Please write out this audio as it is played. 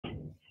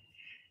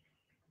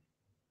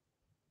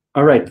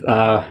All right,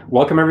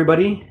 welcome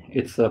everybody.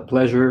 It's a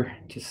pleasure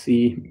to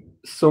see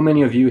so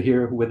many of you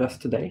here with us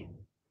today.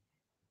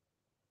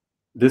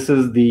 This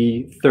is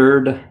the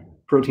third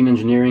Protein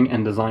Engineering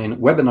and Design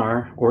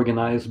webinar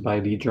organized by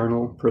the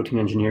journal Protein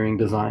Engineering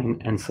Design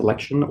and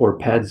Selection, or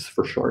PEDS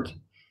for short.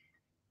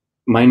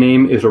 My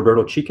name is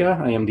Roberto Chica.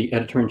 I am the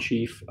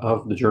editor-in-chief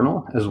of the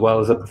journal, as well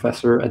as a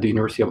professor at the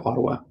University of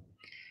Ottawa.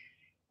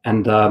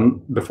 And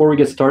before we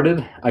get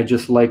started, I'd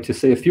just like to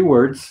say a few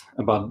words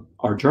about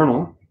our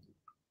journal.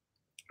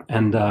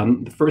 And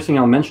the first thing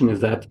I'll mention is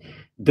that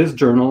this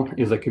journal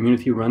is a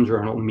community-run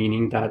journal,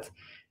 meaning that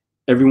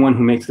everyone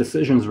who makes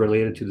decisions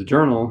related to the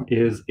journal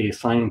is a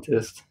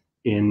scientist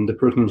in the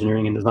protein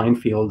engineering and design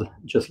field,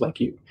 just like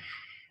you.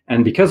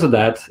 And because of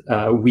that,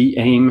 we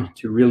aim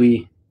to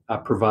really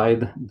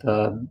provide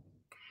the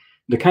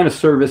kind of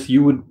service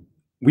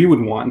we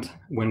would want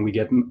when we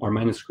get our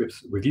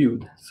manuscripts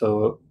reviewed.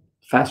 So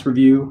fast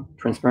review,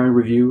 transparent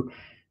review,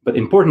 but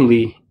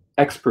importantly,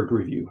 expert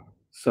review.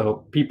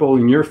 So people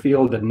in your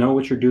field that know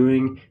what you're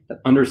doing, that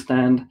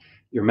understand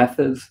your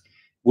methods,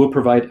 will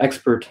provide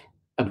expert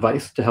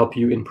advice to help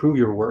you improve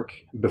your work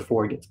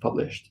before it gets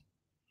published.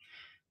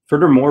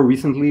 Furthermore,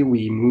 recently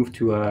we moved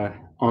to an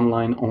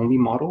online-only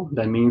model.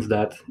 That means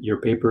that your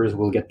papers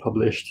will get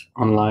published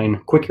online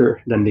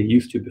quicker than they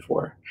used to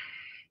before.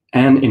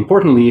 And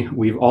importantly,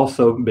 we've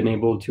also been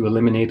able to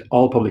eliminate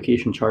all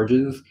publication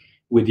charges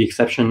with the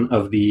exception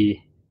of the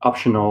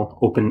optional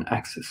open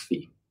access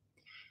fee.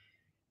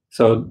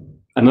 So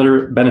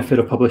another benefit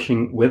of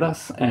publishing with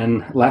us.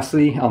 And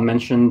lastly, I'll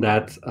mention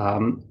that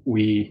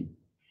we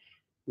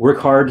work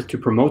hard to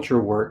promote your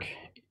work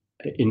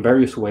in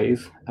various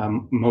ways,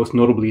 most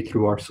notably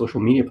through our social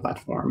media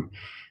platform.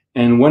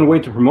 And one way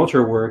to promote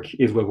your work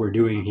is what we're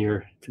doing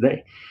here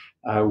today,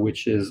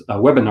 which is a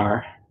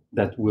webinar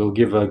that will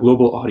give a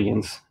global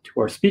audience to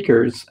our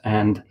speakers.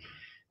 And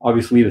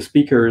obviously the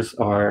speakers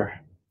are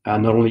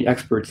not only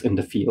experts in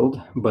the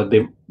field, but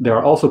there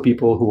are also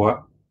people who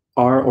are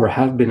or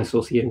have been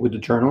associated with the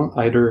journal,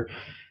 either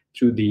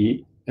through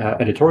the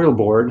editorial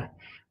board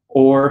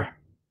or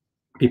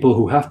people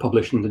who have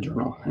published in the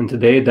journal. And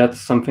today, that's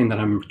something that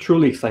I'm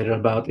truly excited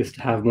about, is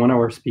to have one of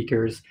our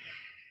speakers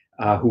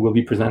who will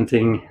be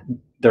presenting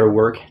their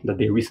work that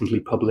they recently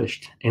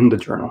published in the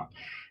journal.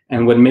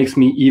 And what makes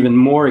me even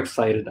more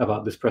excited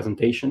about this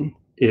presentation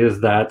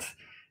is that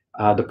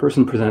the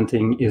person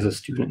presenting is a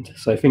student.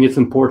 So I think it's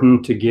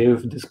important to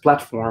give this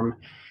platform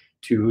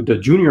to the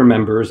junior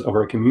members of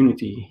our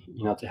community,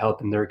 to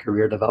help in their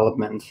career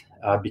development,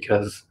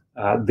 because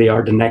they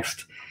are the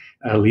next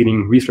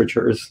leading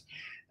researchers.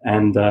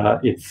 And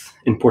it's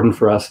important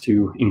for us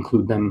to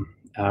include them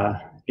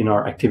in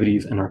our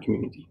activities and our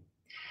community.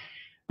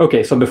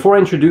 Okay, so before I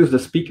introduce the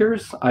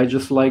speakers, I'd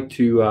just like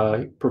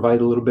to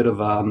provide a little bit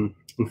of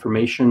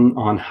information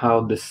on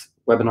how this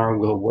webinar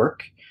will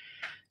work.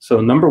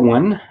 So number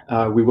one,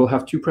 we will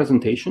have two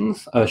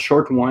presentations, a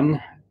short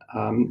one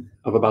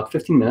of about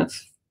 15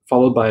 minutes,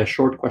 followed by a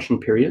short question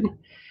period.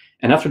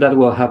 And after that,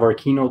 we'll have our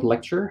keynote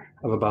lecture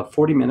of about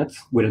 40 minutes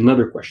with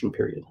another question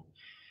period.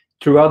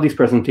 Throughout these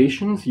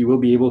presentations, you will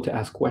be able to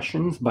ask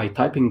questions by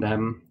typing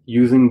them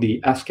using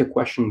the Ask a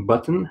Question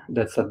button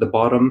that's at the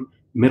bottom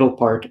middle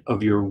part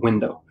of your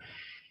window.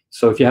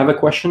 So if you have a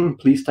question,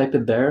 please type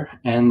it there,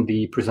 and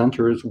the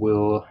presenters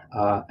will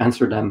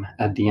answer them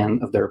at the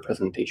end of their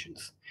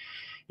presentations.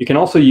 You can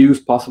also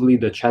use possibly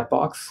the chat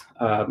box.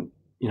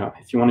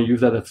 If you want to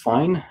use that, that's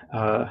fine.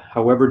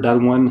 However,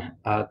 that one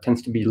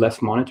tends to be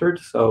less monitored.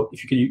 So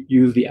if you could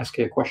use the Ask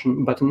a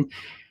Question button,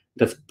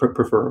 that's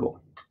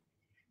preferable.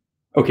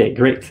 Okay,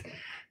 great.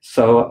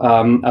 So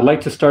I'd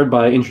like to start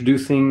by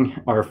introducing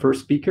our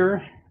first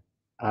speaker,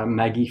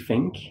 Maggie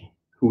Fink,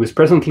 who is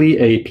presently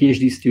a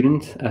PhD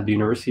student at the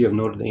University of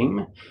Notre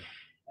Dame.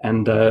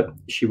 And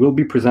she will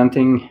be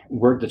presenting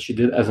work that she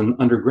did as an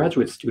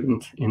undergraduate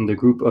student in the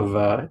group of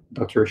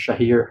Dr.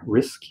 Shahir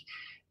Risk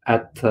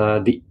at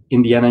the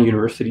Indiana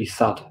University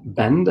South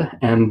Bend.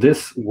 And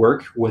this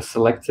work was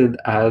selected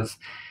as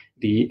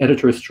the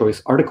Editor's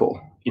Choice article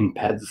in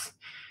PEDS.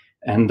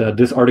 And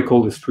this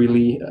article is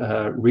freely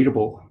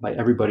readable by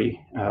everybody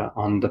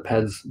on the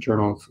PEDS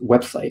Journal's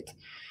website.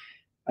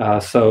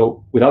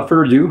 So without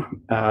further ado,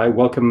 I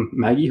welcome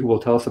Maggie, who will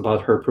tell us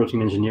about her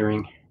protein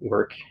engineering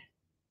work.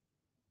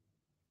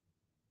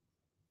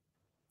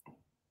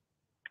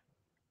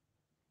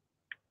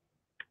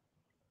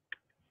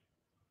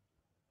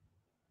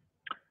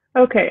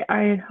 Okay,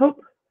 I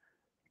hope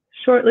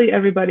shortly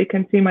everybody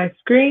can see my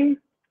screen.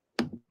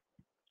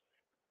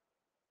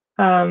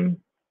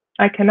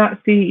 I cannot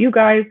see you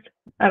guys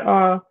at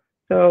all,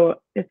 so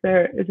if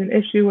there is an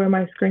issue where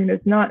my screen is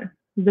not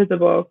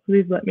visible,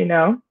 please let me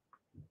know.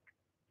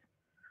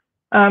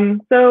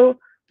 So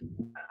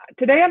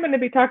today I'm going to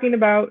be talking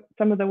about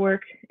some of the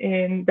work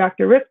in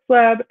Dr. Risk's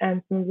lab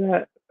and some of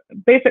the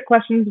basic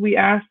questions we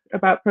asked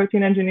about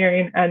protein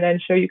engineering, and then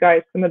show you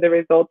guys some of the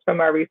results from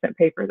our recent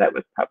paper that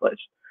was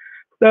published.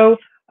 So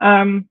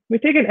we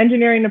take an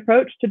engineering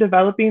approach to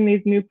developing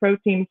these new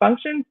protein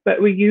functions,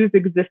 but we use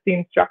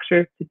existing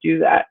structures to do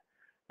that.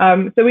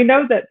 So we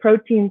know that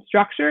protein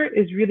structure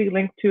is really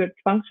linked to its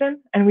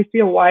function, and we see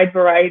a wide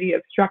variety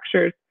of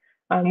structures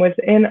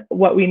within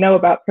what we know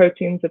about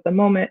proteins at the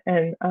moment,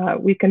 and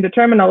we can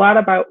determine a lot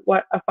about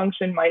what a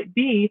function might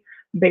be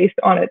based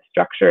on its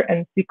structure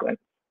and sequence.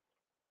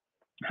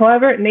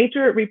 However,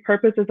 nature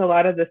repurposes a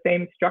lot of the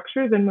same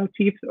structures and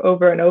motifs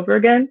over and over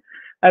again.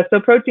 So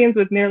proteins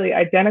with nearly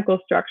identical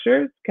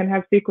structures can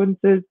have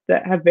sequences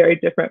that have very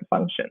different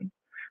functions.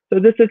 So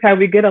this is how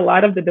we get a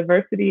lot of the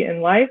diversity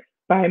in life,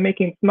 by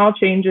making small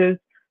changes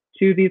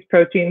to these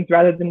proteins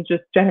rather than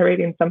just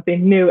generating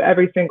something new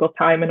every single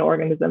time an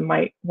organism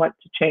might want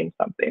to change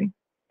something.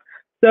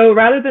 So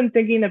rather than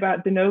thinking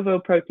about de novo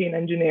protein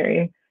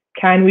engineering,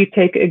 can we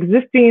take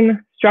existing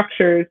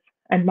structures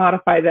and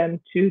modify them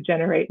to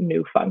generate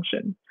new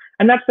functions?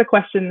 And that's the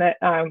question that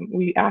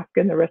we ask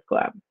in the Risk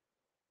Lab.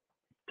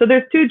 So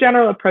there's two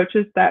general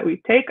approaches that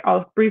we take.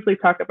 I'll briefly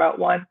talk about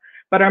one,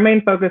 but our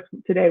main focus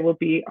today will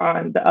be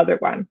on the other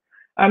one.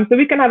 So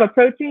we can have a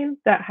protein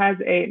that has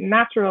a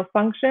natural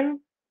function.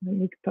 Let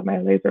me put my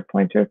laser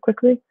pointer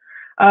quickly.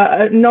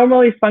 A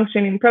normally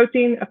functioning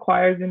protein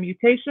acquires a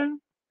mutation,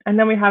 and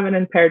then we have an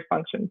impaired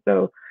function.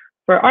 So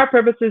for our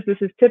purposes, this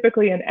is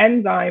typically an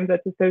enzyme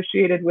that's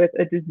associated with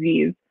a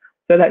disease.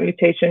 So that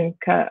mutation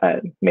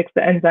makes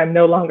the enzyme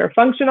no longer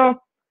functional,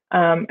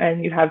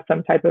 and you have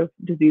some type of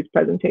disease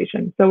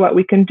presentation. So what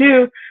we can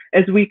do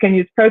is we can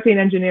use protein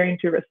engineering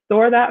to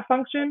restore that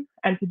function.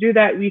 And to do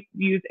that, we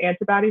use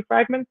antibody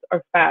fragments,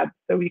 or FABs.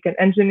 So we can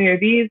engineer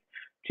these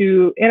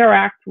to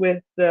interact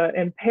with the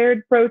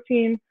impaired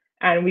protein,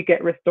 and we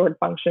get restored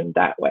function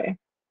that way.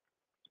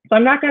 So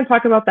I'm not going to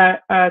talk about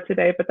that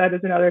today, but that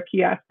is another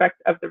key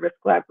aspect of the Risk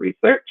Lab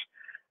research.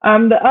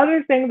 The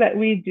other thing that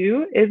we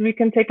do is we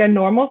can take a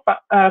normal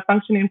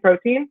functioning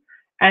protein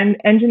and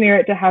engineer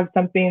it to have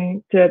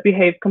something to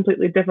behave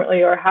completely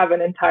differently or have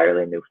an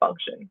entirely new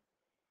function.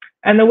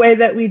 And the way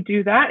that we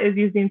do that is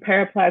using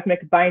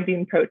paraplasmic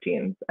binding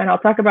proteins. And I'll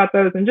talk about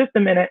those in just a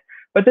minute,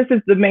 but this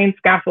is the main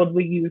scaffold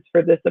we use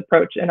for this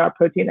approach in our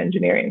protein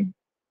engineering.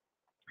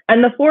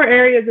 And the 4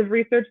 areas of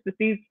research that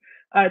these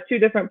 2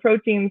 different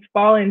proteins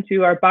fall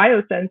into are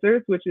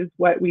biosensors, which is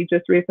what we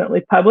just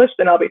recently published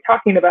and I'll be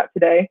talking about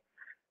today.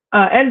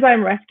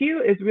 Enzyme rescue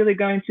is really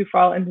going to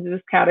fall into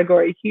this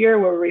category here,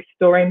 where we're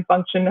restoring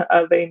function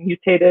of a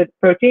mutated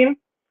protein.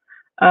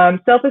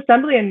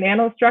 Self-assembly and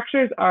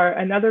nanostructures are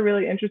another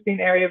really interesting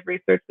area of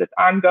research that's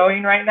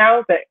ongoing right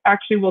now that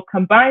actually will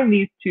combine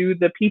these two,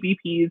 the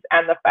PBPs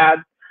and the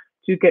FABs,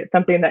 to get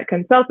something that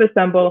can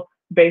self-assemble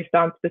based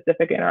on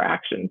specific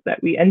interactions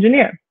that we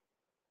engineer.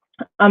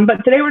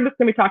 But today we're just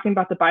going to be talking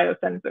about the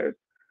biosensors.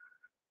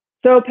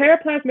 So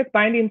paraplasmic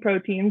binding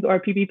proteins, or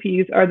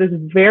PBPs, are this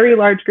very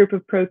large group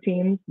of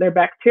proteins. They're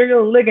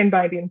bacterial ligand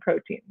binding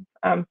proteins.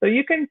 So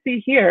you can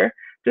see here,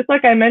 just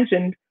like I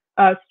mentioned,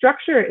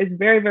 structure is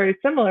very, very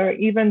similar,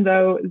 even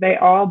though they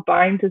all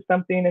bind to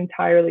something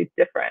entirely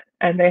different.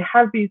 And they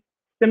have these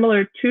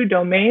similar 2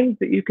 domains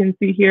that you can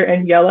see here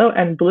in yellow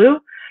and blue,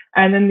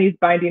 and then these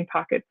binding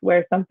pockets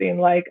where something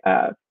like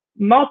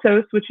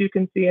maltose, which you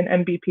can see in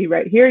MBP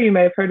right here. You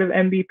may have heard of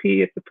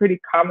MBP. It's a pretty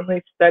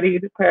commonly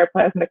studied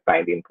paraplasmic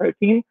binding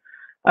protein,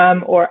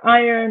 or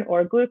iron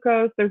or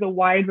glucose. There's a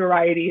wide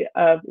variety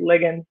of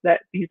ligands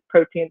that these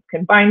proteins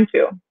can bind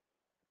to.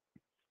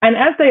 And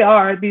as they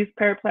are, these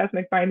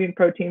paraplasmic binding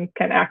proteins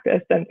can act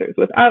as sensors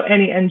without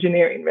any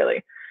engineering,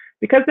 really,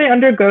 because they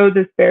undergo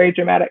this very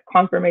dramatic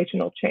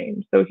conformational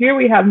change. So here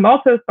we have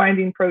maltose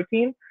binding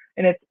protein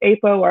in its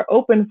apo or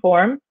open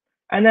form.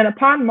 And then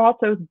upon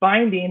maltose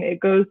binding,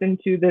 it goes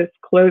into this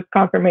closed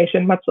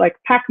conformation, much like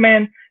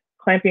Pac-Man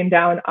clamping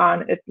down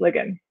on its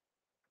ligand.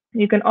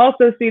 You can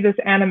also see this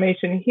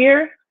animation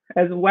here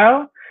as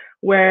well,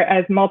 where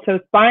as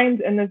maltose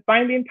binds in this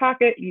binding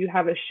pocket, you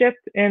have a shift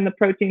in the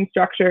protein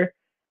structure.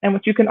 And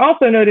what you can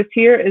also notice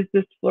here is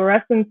this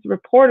fluorescence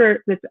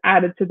reporter that's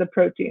added to the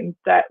protein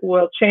that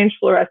will change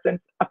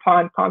fluorescence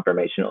upon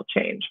conformational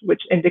change,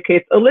 which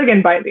indicates a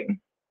ligand binding.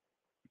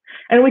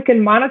 And we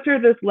can monitor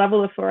this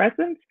level of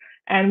fluorescence,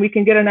 and we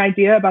can get an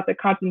idea about the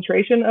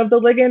concentration of the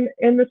ligand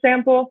in the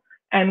sample,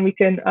 and we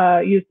can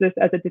use this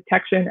as a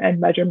detection and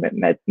measurement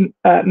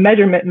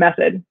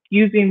method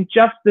using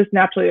just this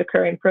naturally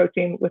occurring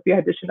protein with the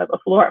addition of a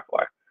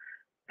fluorophore.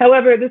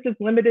 However, this is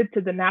limited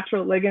to the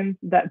natural ligands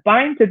that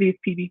bind to these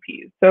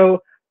PBPs.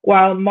 So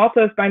while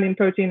maltose binding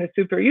protein is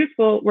super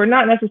useful, we're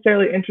not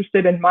necessarily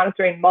interested in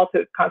monitoring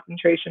maltose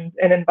concentrations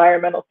in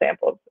environmental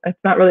samples. It's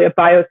not really a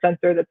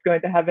biosensor that's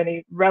going to have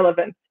any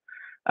relevance.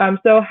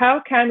 So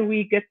how can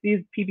we get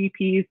these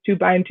PBPs to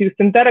bind to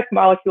synthetic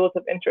molecules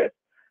of interest?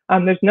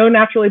 There's no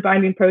naturally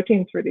binding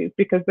proteins for these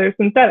because they're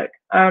synthetic.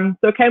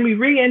 So can we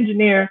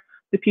re-engineer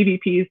the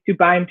PBPs to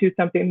bind to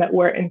something that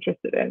we're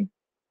interested in?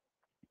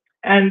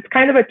 And it's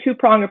kind of a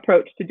 2-prong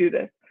approach to do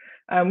this.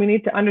 We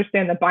need to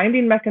understand the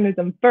binding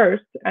mechanism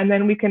first, and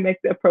then we can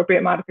make the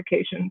appropriate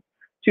modifications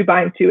to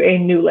bind to a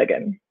new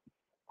ligand.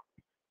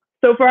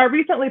 So for our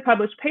recently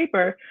published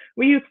paper,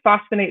 we use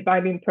phosphonate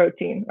binding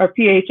protein, or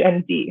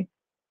PHND.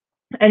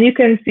 And you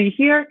can see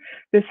here,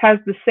 this has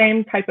the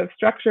same type of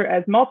structure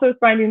as maltose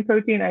binding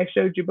protein I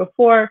showed you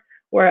before,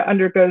 where it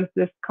undergoes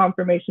this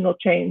conformational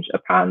change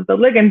upon the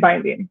ligand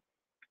binding.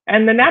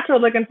 And the natural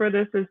ligand for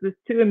this is this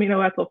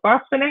 2-aminoethyl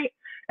phosphonate,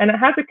 and it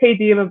has a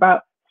KD of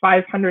about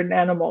 500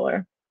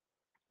 nanomolar.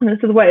 And this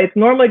is what it's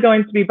normally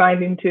going to be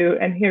binding to.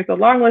 And here's a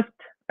long list,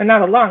 or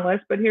not a long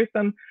list, but here's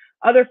some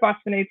other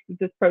phosphonates that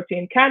this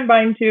protein can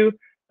bind to.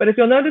 But if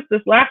you'll notice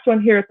this last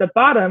one here at the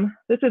bottom,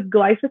 this is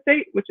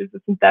glyphosate, which is a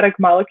synthetic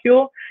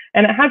molecule,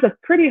 and it has a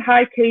pretty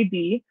high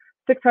KD,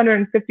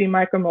 650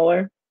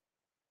 micromolar.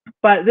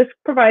 But this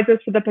provides us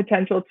with the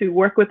potential to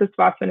work with this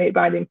phosphonate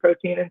binding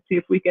protein and see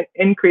if we can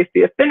increase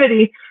the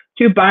affinity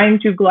to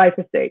bind to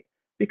glyphosate,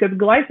 because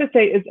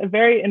glyphosate is a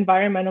very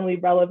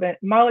environmentally relevant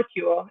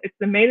molecule. It's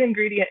the main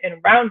ingredient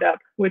in Roundup,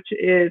 which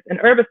is an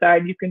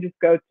herbicide you can just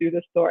go to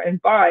the store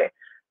and buy.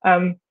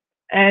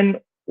 And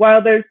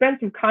while there's been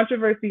some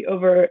controversy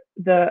over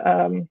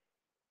the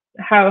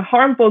how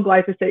harmful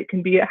glyphosate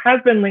can be, it has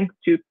been linked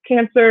to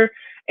cancer,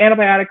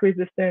 antibiotic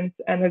resistance,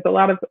 and there's a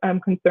lot of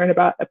concern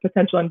about a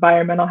potential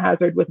environmental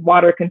hazard with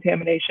water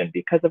contamination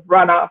because of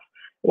runoff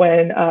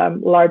when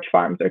large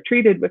farms are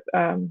treated with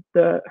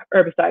the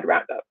herbicide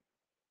Roundup.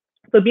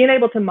 So being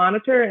able to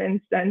monitor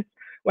and sense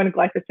when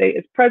glyphosate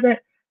is present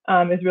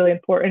is really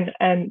important,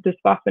 and this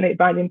phosphonate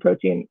binding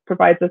protein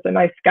provides us a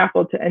nice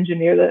scaffold to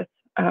engineer this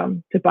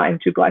to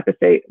bind to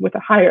glyphosate with a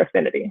higher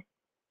affinity.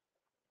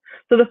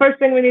 So the first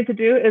thing we need to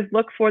do is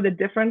look for the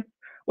difference,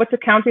 what's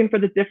accounting for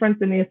the difference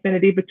in the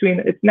affinity between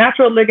its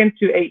natural ligand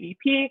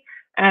 2-AEP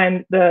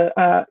and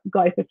the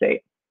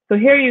glyphosate. So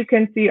here you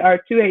can see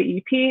our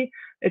 2-AEP.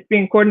 It's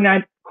being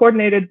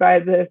coordinated by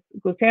this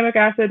glutamic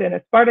acid and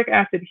aspartic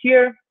acid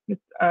here.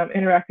 It's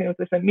interacting with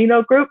this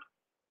amino group.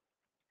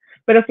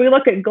 But if we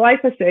look at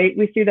glyphosate,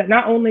 we see that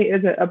not only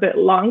is it a bit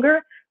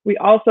longer, we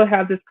also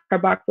have this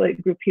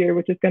carboxylate group here,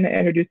 which is going to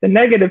introduce a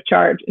negative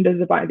charge into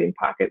the binding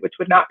pocket, which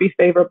would not be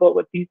favorable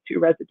with these two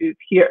residues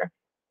here.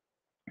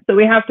 So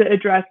we have to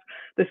address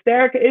the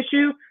steric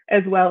issue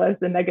as well as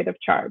the negative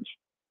charge.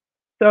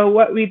 So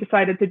what we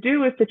decided to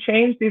do is to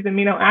change these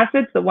amino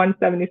acids, the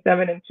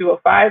 177 and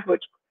 205,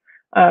 which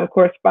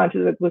correspond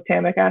to the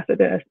glutamic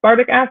acid and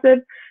aspartic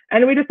acid.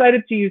 And we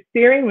decided to use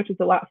serine, which is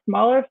a lot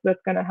smaller, so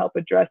that's going to help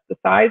address the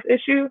size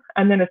issue,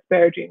 and then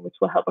asparagine, which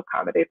will help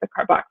accommodate the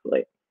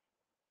carboxylate.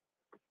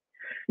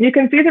 You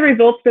can see the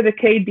results for the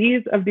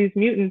KDs of these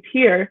mutants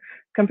here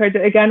compared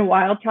to, again,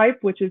 wild type,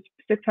 which is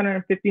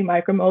 650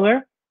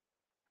 micromolar.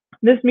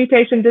 This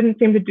mutation didn't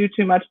seem to do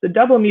too much. The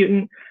double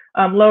mutant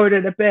lowered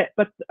it a bit,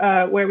 but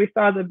where we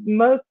saw the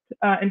most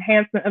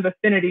enhancement of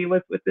affinity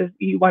was with this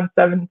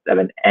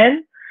E177N,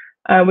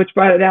 which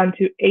brought it down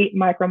to 8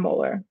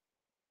 micromolar.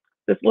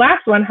 This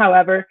last one,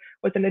 however,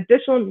 was an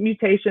additional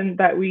mutation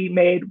that we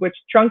made, which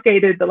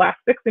truncated the last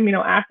 6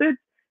 amino acids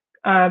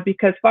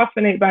because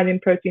phosphonate binding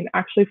protein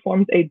actually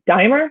forms a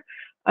dimer.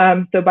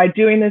 So by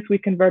doing this, we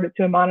convert it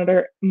to a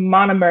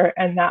monomer,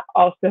 and that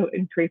also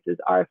increases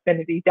our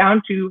affinity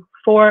down to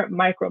 4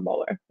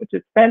 micromolar, which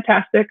is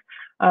fantastic.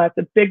 It's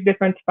a big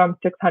difference from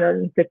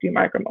 650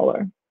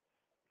 micromolar.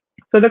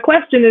 So the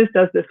question is,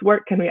 does this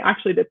work? Can we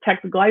actually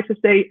detect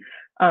glyphosate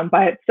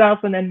by itself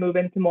and then move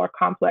into more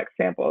complex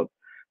samples?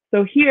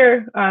 So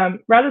here,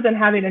 rather than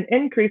having an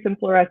increase in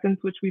fluorescence,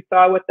 which we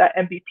saw with that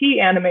MVP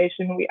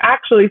animation, we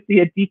actually see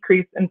a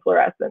decrease in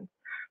fluorescence.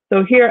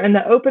 So here in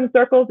the open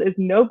circles is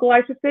no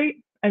glyphosate,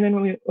 and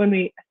then when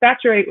we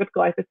saturate with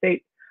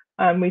glyphosate,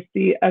 we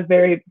see a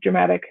very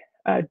dramatic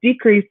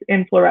decrease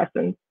in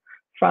fluorescence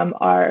from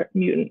our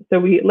mutant. So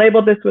we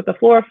labeled this with a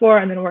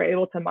fluorophore, and then we're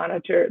able to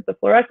monitor the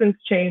fluorescence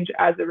change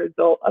as a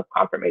result of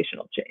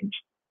conformational change.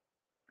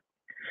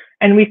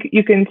 And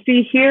you can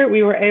see here,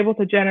 we were able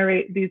to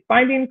generate these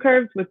binding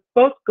curves with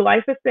both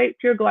glyphosate,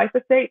 pure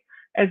glyphosate,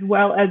 as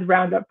well as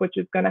Roundup, which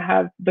is going to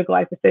have the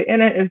glyphosate in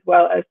it, as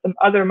well as some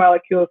other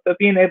molecules. So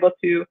being able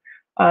to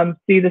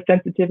see the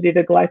sensitivity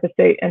to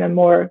glyphosate in a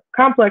more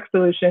complex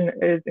solution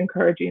is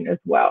encouraging as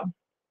well.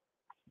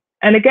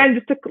 And again,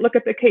 just to look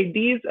at the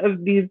KDs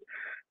of these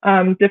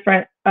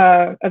different,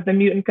 of the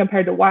mutant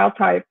compared to wild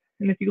type.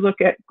 And if you look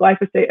at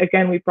glyphosate,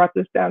 again, we brought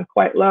this down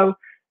quite low.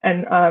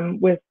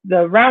 And with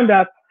the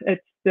Roundup,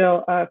 it's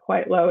still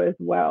quite low as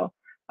well.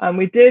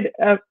 We did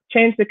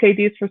change the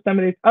KDs for some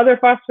of these other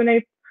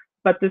phosphonates,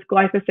 but this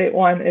glyphosate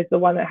one is the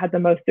one that had the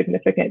most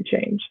significant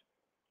change.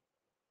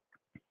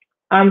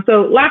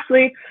 So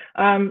lastly,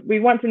 we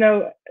want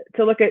to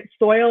look at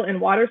soil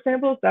and water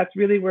samples. That's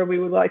really where we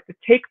would like to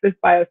take this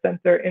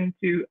biosensor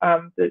into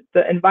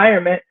the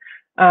environment.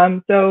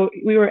 So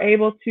we were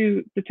able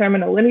to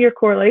determine a linear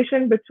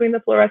correlation between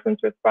the fluorescence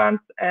response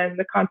and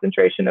the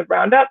concentration of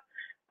Roundup.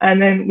 And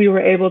then we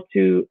were able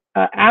to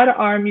add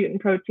our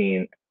mutant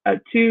protein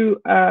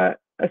to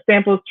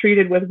samples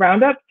treated with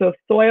Roundup. So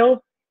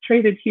soil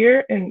treated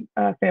here in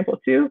sample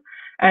 2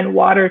 and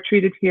water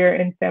treated here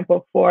in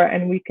sample 4.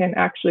 And we can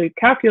actually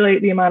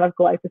calculate the amount of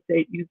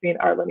glyphosate using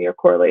our linear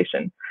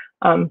correlation.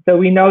 So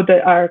we know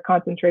that our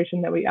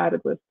concentration that we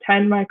added was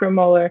 10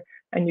 micromolar,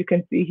 And you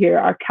can see here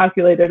our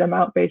calculated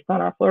amount based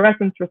on our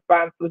fluorescence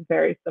response was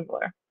very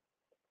similar.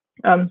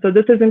 So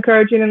this is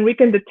encouraging, and we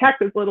can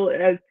detect as little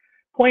as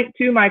 0.2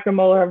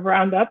 micromolar of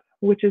Roundup,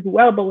 which is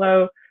well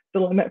below the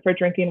limit for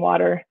drinking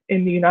water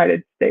in the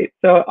United States.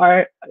 So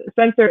our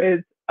sensor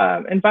is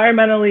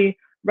environmentally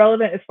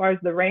relevant as far as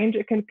the range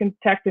it can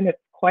detect, and it's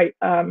quite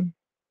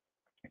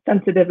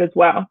sensitive as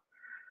well.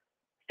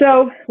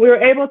 So we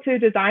were able to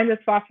design this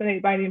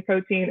phosphonate binding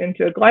protein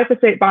into a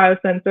glyphosate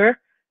biosensor,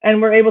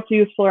 and we're able to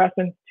use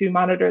fluorescence to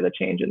monitor the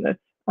change in this.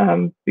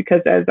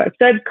 Because as I've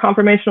said,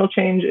 conformational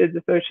change is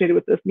associated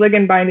with this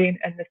ligand binding.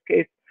 In this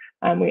case,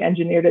 we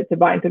engineered it to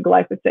bind to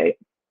glyphosate.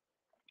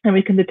 And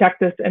we can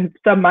detect this in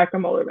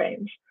sub-micromolar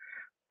range.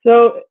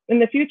 So in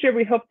the future,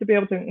 we hope to be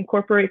able to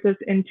incorporate this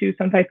into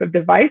some type of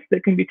device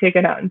that can be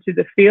taken out into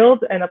the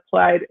field and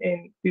applied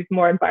in these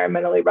more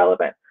environmentally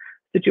relevant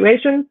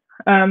situations.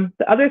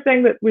 The other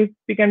thing that we've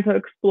begun to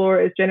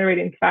explore is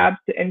generating fabs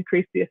to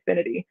increase the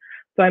affinity.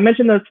 So I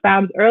mentioned those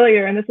fabs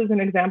earlier, and this is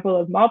an example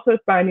of maltose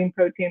binding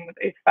protein with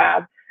a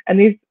fab. And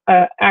these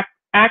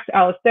act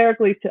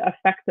allosterically to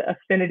affect the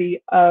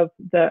affinity of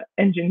the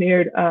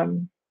engineered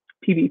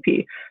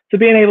PBP. So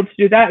being able to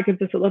do that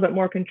gives us a little bit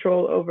more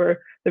control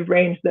over the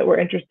range that we're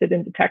interested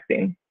in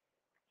detecting.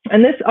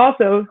 And this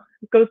also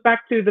goes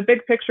back to the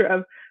big picture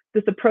of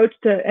this approach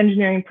to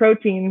engineering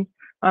proteins.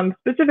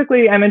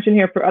 Specifically, I mentioned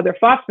here for other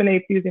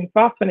phosphonates using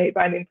phosphonate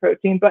binding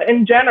protein, but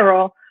in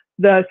general,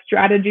 the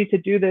strategy to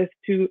do this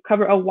to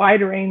cover a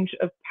wide range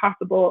of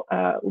possible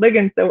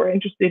ligands that we're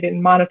interested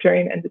in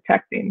monitoring and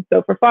detecting.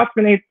 So for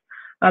phosphonates,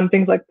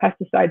 things like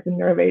pesticides and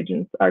nerve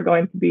agents are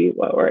going to be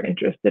what we're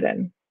interested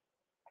in.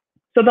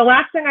 So the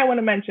last thing I want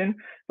to mention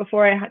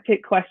before I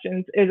take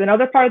questions is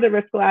another part of the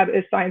Risk Lab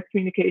is science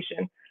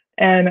communication.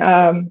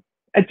 And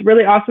it's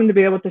really awesome to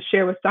be able to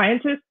share with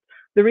scientists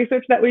the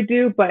research that we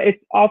do, but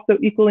it's also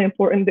equally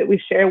important that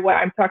we share what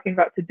I'm talking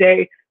about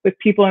today with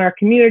people in our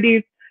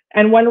communities.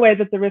 And one way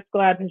that the Risk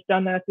Lab has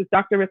done this is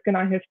Dr. Risk and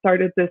I have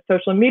started this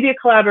social media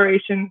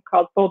collaboration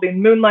called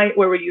Folding Moonlight,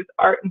 where we use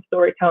art and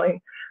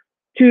storytelling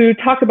to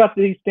talk about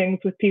these things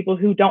with people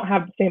who don't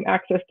have the same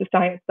access to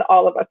science that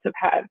all of us have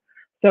had.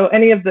 So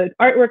any of the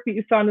artwork that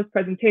you saw in this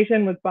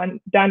presentation was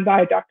done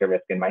by Dr.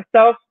 Risk and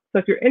myself. So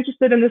if you're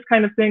interested in this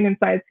kind of thing in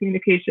science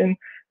communication,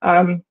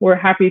 we're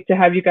happy to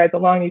have you guys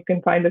along. You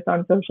can find us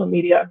on social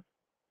media.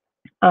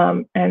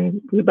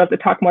 And we'd love to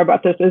talk more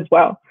about this as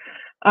well.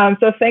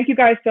 So thank you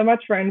guys so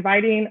much for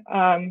inviting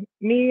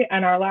me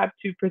and our lab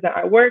to present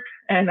our work.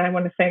 And I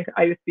want to thank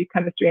IUSB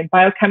Chemistry and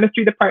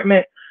Biochemistry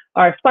Department,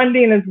 our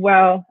funding as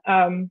well.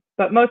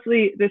 But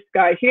mostly this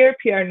guy here,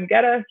 Pierre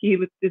Ngueta, he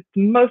did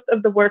most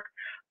of the work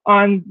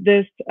on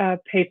this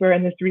paper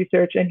and this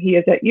research, and he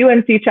is at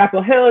UNC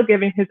Chapel Hill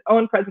giving his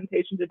own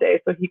presentation today,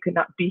 so he could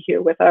not be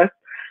here with us,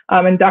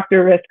 and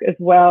Dr. Risk as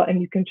well.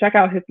 And you can check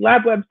out his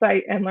lab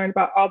website and learn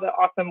about all the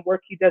awesome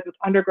work he does with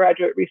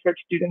undergraduate research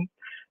students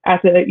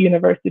at the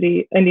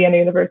Indiana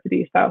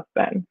University South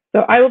Bend.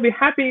 So I will be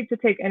happy to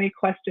take any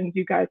questions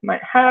you guys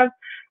might have.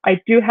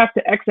 I do have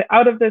to exit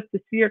out of this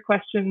to see your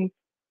questions,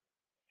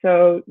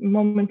 so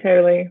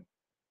momentarily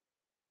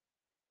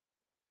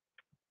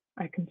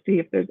I can see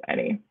if there's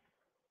any.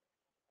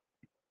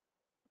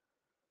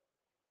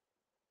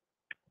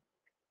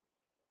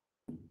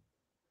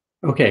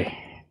 Okay,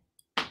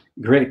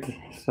 great.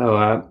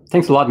 So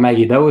thanks a lot,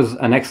 Maggie. That was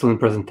an excellent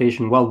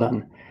presentation. Well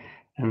done.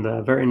 And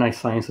very nice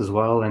science as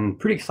well. And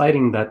pretty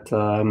exciting that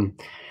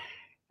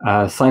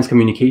science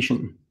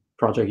communication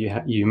project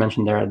you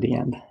mentioned there at the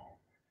end.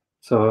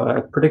 So I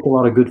predict a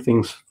lot of good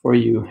things for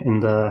you in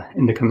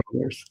the coming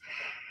years.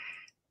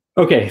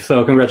 Okay,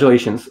 so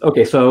congratulations.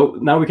 Okay, so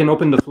now we can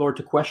open the floor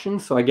to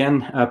questions. So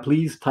again,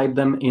 please type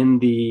them in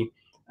the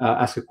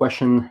ask a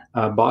question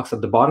box at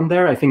the bottom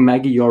there. I think,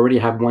 Maggie, you already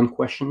have one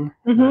question.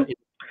 If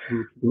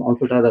you can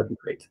answer that, that'd be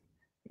great.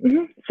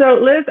 So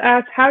Liz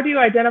asked, how do you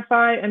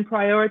identify and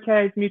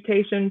prioritize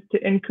mutations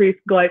to increase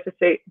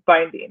glyphosate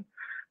binding?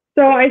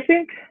 So I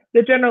think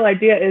the general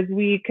idea is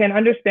we can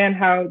understand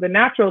how the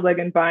natural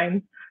ligand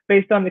binds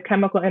based on the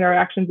chemical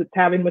interactions it's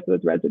having with those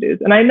residues.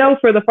 And I know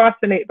for the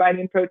phosphonate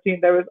binding protein,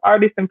 there was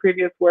already some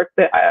previous work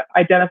that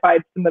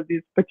identified some of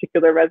these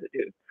particular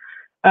residues.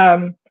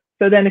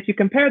 So then if you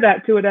compare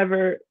that to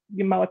whatever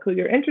molecule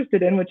you're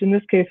interested in, which in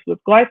this case was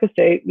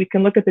glyphosate, we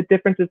can look at the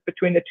differences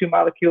between the two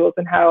molecules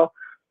and how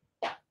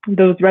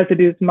those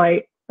residues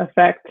might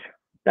affect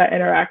that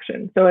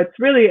interaction. So it's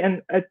really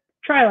a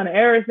trial and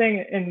error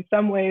thing in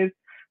some ways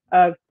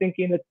of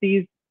thinking that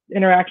these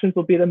interactions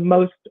will be the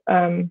most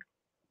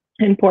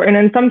important.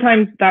 And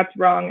sometimes that's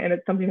wrong and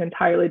it's something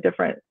entirely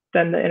different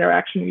than the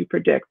interaction you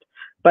predict.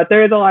 But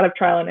there is a lot of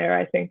trial and error,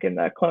 I think, in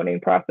the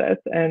cloning process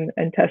and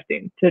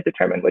testing to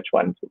determine which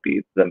ones will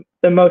be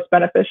the most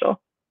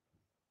beneficial.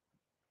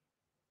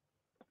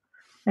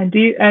 And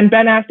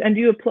Ben asked, and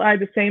do you apply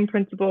the same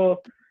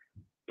principle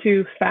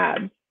to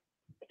fabs?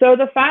 So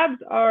the fabs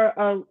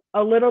are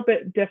a little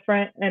bit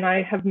different, and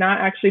I have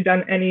not actually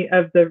done any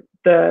of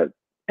the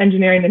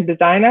engineering and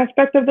design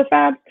aspect of the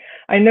fabs.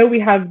 I know we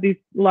have these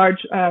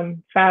large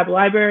fab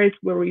libraries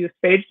where we use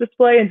phage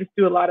display and just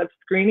do a lot of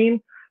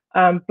screening,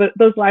 but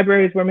those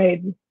libraries were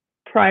made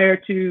prior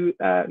to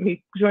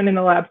me joining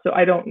the lab, so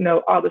I don't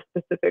know all the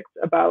specifics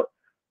about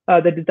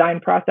the design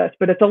process,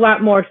 but it's a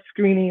lot more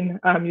screening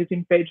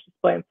using phage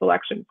display and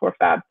selection for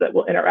fabs that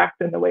will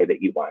interact in the way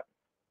that you want.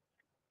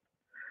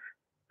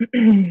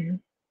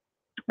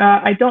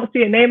 I don't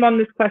see a name on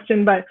this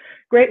question, but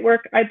great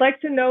work. I'd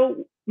like to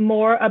know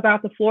more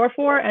about the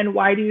fluorophore and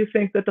why do you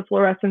think that the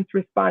fluorescence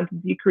response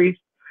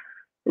decreased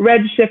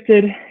red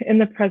shifted in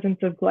the presence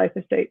of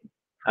glyphosate?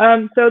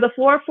 So the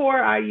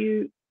fluorophore I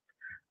used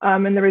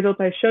and the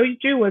results I showed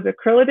you was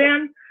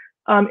acrylidan.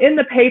 In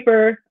the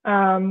paper,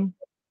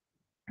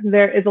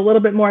 there is a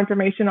little bit more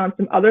information on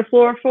some other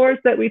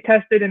fluorophores that we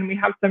tested, and we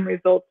have some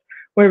results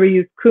where we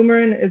used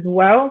coumarin as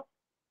well,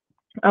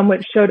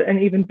 which showed an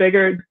even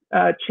bigger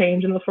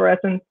change in the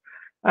fluorescence.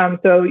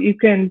 So you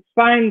can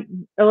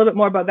find a little bit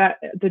more about that,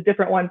 the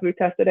different ones we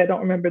tested. I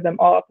don't remember them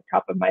all off the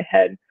top of my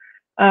head.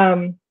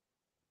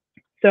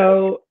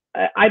 So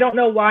I don't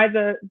know why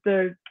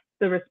the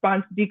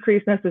response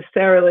decreased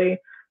necessarily.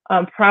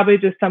 Probably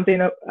just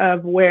something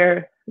of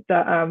where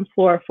the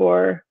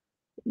fluorophore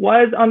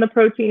was on the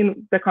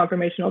protein, the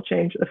conformational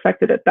change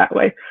affected it that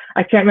way.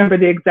 I can't remember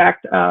the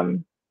exact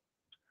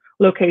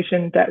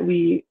location that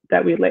we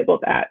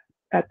labeled off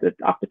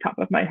the top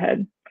of my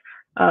head.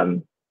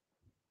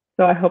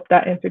 So I hope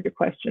that answered your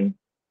question.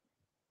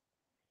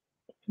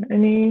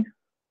 Any?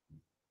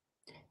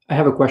 I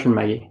have a question,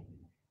 Maggie.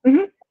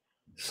 Mm-hmm.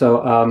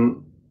 So,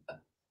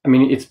 I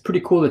mean, it's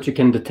pretty cool that you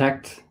can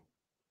detect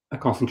a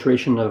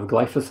concentration of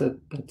glyphosate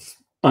that's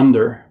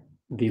under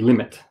the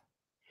limit.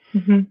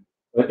 Mm-hmm.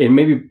 But it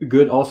may be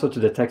good also to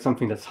detect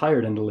something that's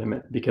higher than the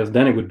limit, because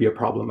then it would be a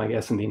problem, I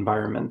guess, in the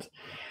environment.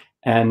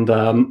 And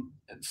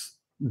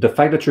the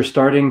fact that you're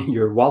starting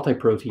your wild-type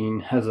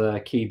protein has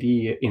a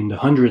KD in the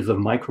hundreds of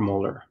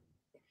micromolar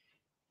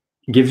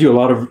gives you a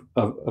lot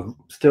of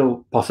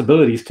still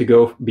possibilities to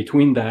go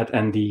between that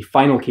and the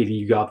final KD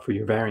you got for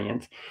your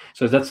variant.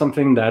 So is that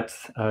something that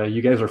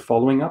you guys are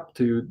following up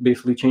to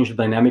basically change the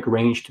dynamic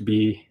range to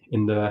be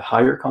in the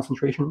higher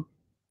concentration?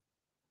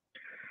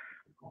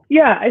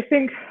 Yeah, I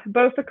think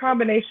both the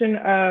combination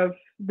of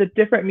the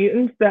different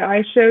mutants that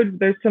I showed,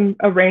 there's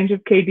a range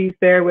of KDs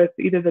there with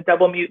either the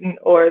double mutant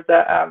or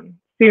the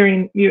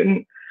serine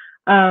mutant.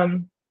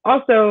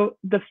 Also,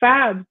 the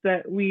fabs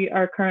that we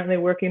are currently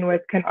working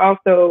with can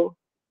also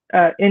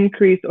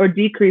increase or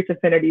decrease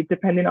affinity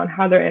depending on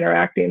how they're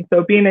interacting.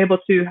 So being able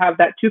to have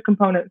that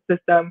two-component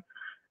system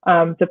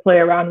to play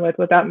around with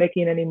without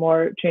making any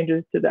more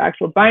changes to the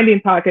actual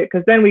binding pocket,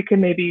 because then we can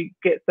maybe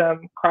get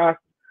some cross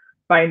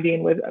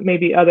binding with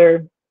maybe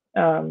other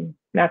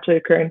naturally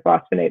occurring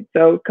phosphonates.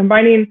 So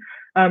combining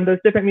those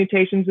different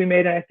mutations we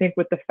made, and I think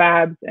with the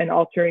fabs and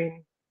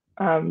altering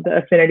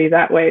the affinity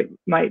that way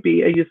might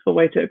be a useful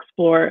way to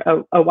explore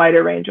a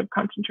wider range of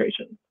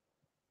concentrations.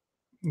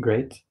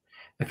 Great.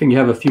 I think you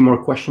have a few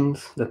more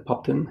questions that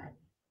popped in.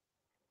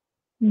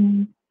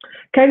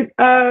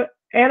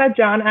 Anna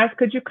John asked,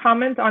 could you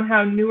comment on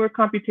how newer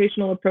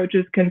computational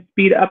approaches can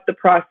speed up the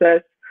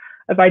process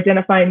of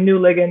identifying new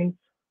ligands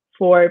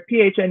for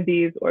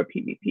PHNDs or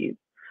PVPs?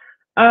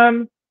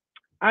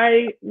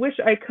 I wish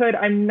I could.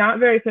 I'm not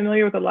very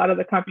familiar with a lot of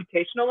the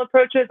computational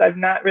approaches. I've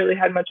not really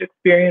had much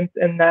experience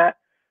in that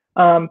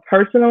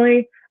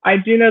personally. I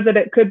do know that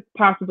it could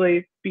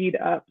possibly speed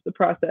up the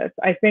process.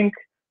 I think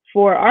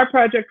for our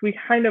project, we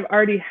kind of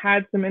already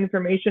had some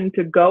information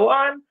to go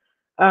on,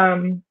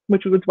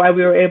 which was why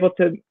we were able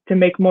to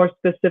make more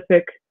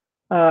specific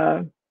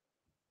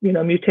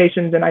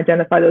mutations and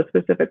identify those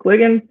specific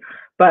ligands.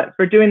 But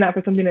for doing that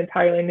for something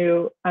entirely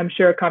new, I'm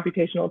sure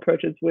computational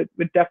approaches would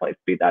definitely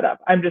speed that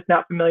up. I'm just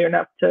not familiar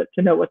enough to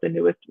know what the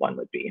newest one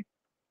would be.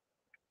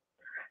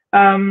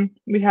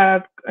 We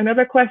have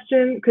another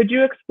question. Could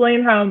you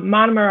explain how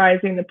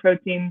monomerizing the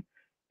protein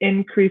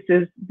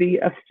increases the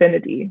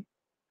affinity?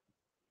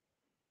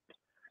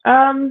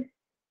 I'm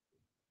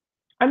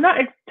not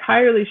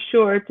entirely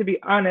sure, to be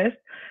honest.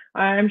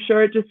 I'm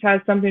sure it just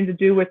has something to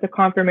do with the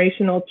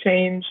conformational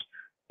change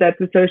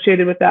that's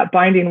associated with that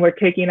binding, where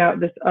taking out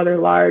this other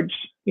large,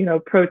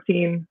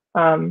 protein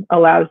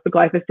allows the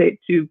glyphosate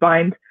to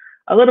bind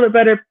a little bit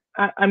better.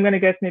 I'm going to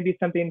guess maybe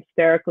something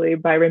sterically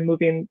by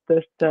removing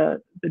the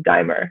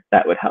dimer.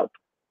 That would help.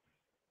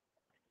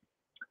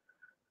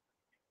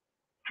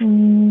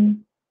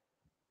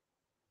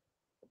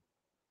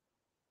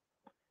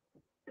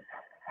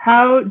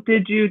 How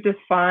did you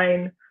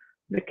define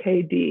the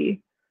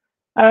KD?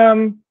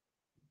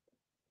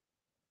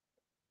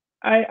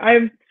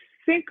 I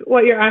think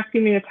what you're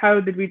asking me is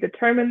how did we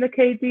determine the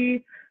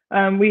KD?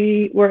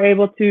 We were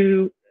able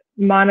to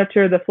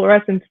monitor the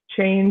fluorescence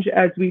change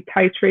as we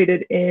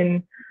titrated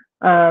in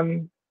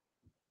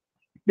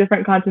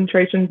different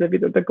concentrations of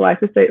either the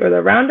glyphosate or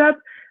the Roundup,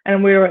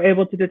 and we were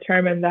able to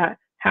determine that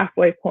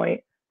halfway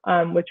point,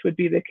 which would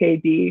be the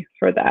KD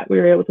for that. We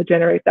were able to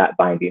generate that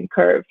binding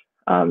curve,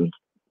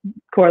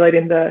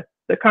 correlating the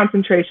the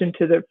concentration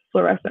to the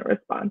fluorescent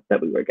response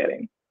that we were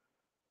getting.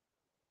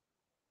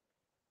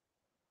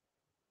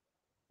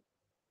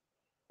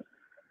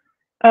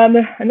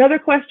 Another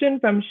question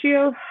from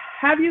Shio: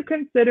 have you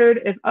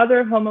considered if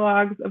other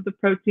homologs of the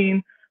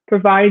protein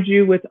provide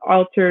you with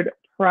altered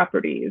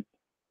properties?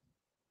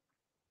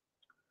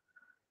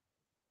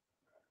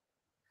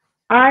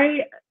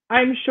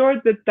 I'm sure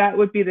that that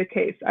would be the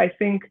case. I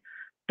think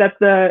that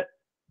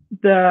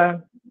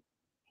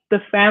the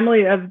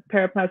family of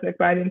paraplasmic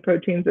binding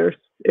proteins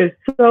is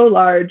so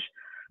large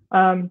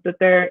that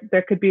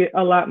there could be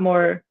a lot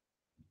more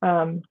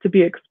to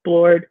be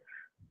explored.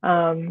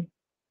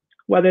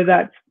 Whether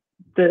that's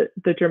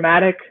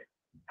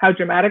how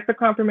dramatic the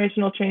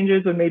conformational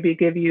changes would maybe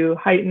give you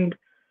heightened,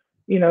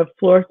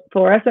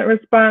 fluorescent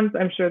response.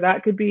 I'm sure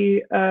that could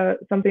be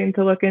something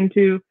to look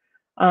into.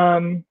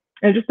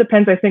 It just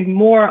depends, I think,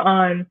 more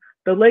on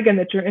the ligand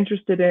that you're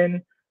interested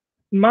in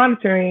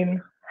monitoring,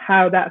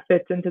 how that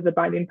fits into the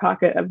binding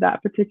pocket of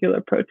that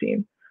particular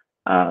protein.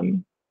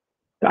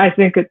 I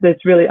think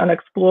it's really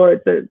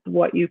unexplored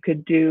what you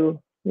could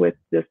do with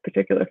this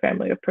particular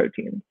family of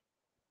proteins.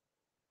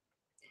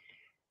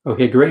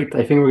 Okay, great.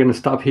 I think we're going to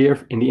stop here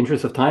in the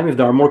interest of time. If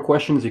there are more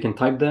questions, you can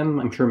type them.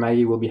 I'm sure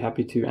Maggie will be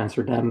happy to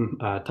answer them,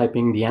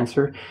 typing the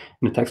answer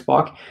in the text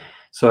box.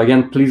 So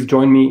again, please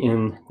join me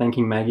in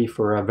thanking Maggie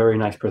for a very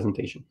nice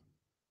presentation.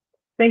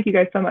 Thank you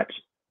guys so much.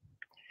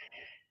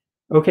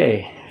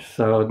 Okay,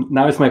 so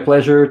now it's my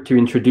pleasure to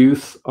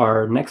introduce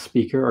our next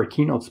speaker, our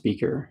keynote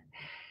speaker,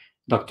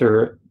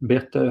 Dr.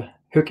 Birte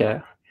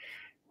Höcker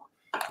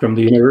from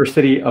the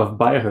University of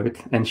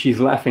Bayreuth. And she's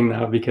laughing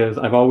now because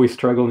I've always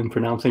struggled in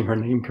pronouncing her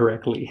name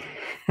correctly.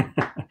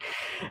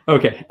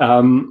 Okay,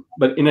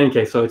 but in any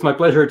case, so it's my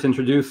pleasure to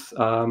introduce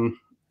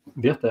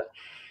Birte.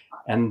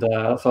 And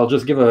so I'll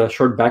just give a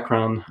short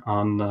background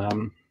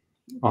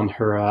on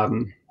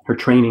her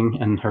training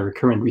and her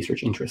current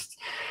research interests.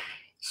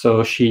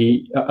 So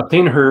she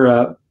obtained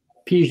her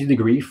PhD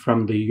degree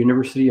from the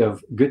University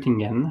of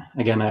Göttingen.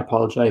 Again, I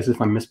apologize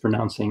if I'm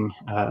mispronouncing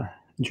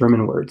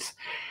German words.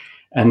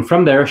 And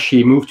from there,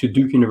 she moved to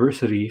Duke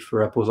University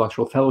for a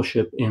postdoctoral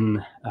fellowship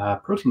in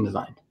protein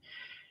design.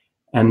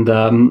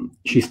 And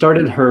she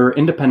started her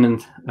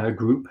independent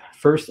group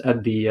first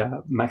at the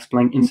Max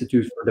Planck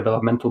Institute for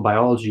Developmental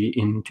Biology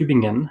in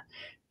Tübingen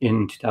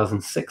in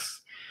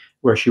 2006,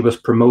 where she was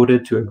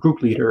promoted to a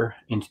group leader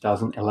in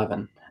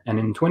 2011. And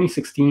in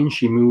 2016,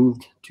 she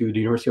moved to the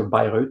University of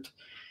Bayreuth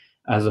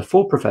as a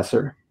full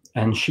professor.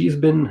 And she's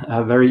been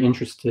very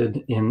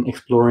interested in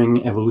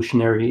exploring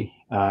evolutionary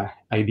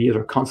ideas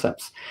or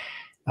concepts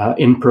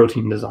in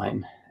protein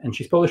design. And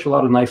she's published a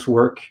lot of nice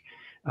work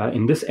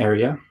in this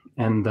area.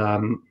 And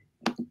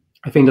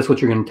I think that's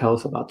what you're going to tell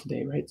us about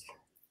today, right?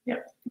 Yeah.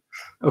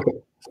 Okay.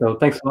 So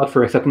thanks a lot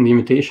for accepting the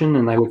invitation,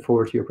 and I look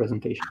forward to your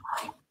presentation.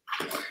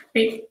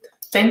 Great.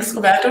 Thanks,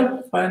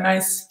 Roberto, for a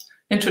nice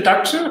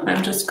introduction.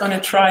 I'm just going to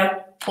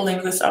try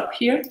pulling this up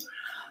here.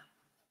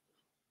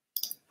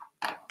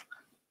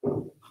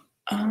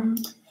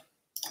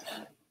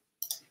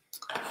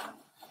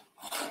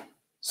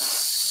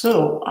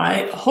 So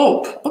I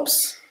hope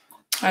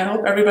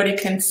everybody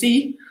can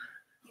see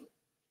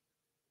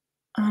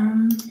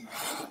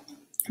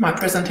my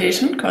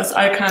presentation, because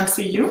I can't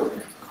see you.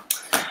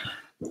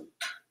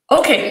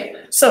 Okay,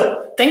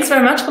 so thanks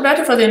very much,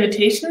 Roberto, for the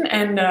invitation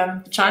and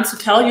the chance to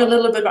tell you a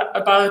little bit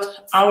about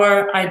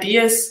our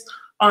ideas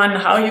on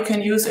how you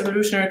can use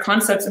evolutionary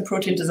concepts in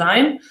protein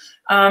design.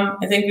 I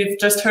think we've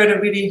just heard a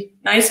really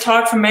nice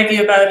talk from Maggie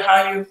about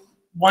how you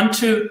want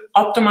to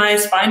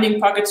optimize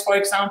binding pockets, for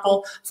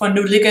example, for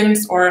new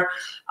ligands, or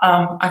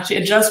actually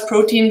adjust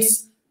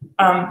proteins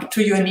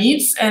to your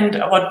needs.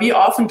 And what we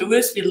often do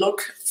is we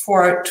look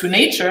to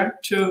nature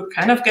to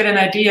kind of get an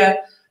idea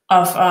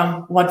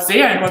of what's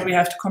there and what we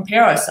have to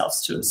compare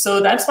ourselves to.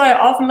 So that's why I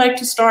often like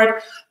to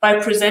start by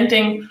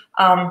presenting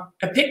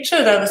a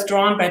picture that was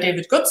drawn by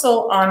David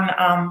Gutzel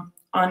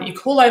on E.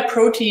 coli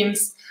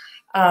proteins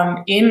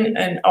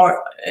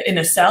in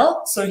a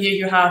cell. So here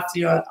you have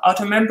your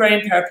outer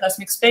membrane,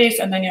 periplasmic space,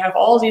 and then you have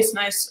all these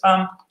nice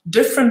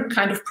different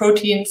kind of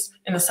proteins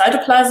in the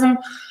cytoplasm,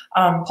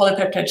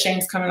 polypeptide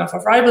chains coming off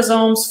of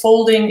ribosomes,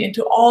 folding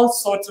into all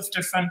sorts of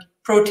different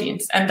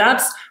proteins. And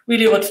that's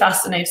really what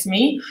fascinates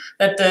me,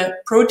 that the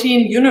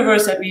protein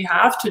universe that we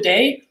have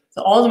today,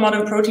 so all the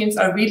modern proteins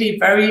are really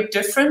very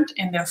different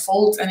in their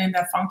folds and in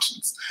their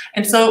functions.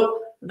 And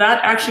so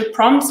that actually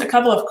prompts a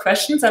couple of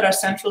questions that are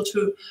central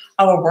to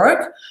our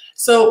work.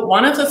 So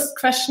one of those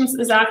questions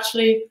is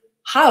actually,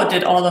 how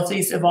did all of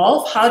these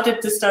evolve? How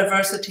did this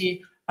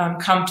diversity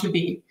come to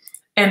be?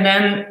 And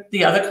then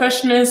the other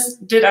question is,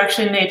 did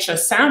actually nature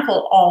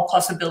sample all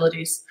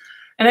possibilities?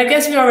 And I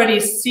guess we already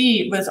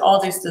see with all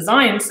these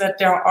designs that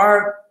there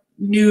are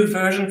new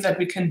versions that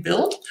we can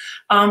build.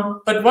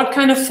 But what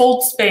kind of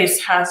fold space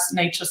has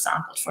nature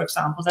sampled, for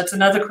example? That's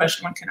another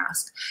question one can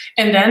ask.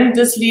 And then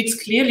this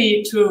leads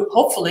clearly to,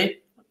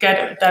 hopefully, we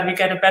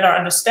get a better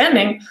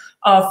understanding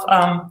of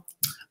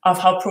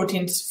how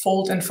proteins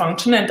fold and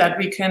function, and that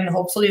we can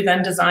hopefully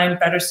then design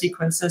better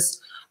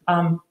sequences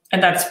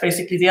And that's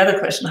basically the other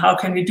question. How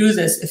can we do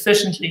this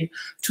efficiently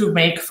to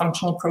make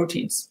functional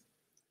proteins?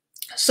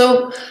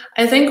 So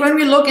I think when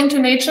we look into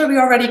nature, we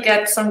already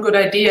get some good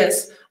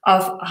ideas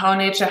of how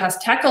nature has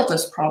tackled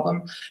this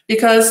problem.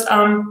 Because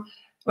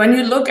when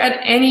you look at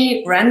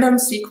any random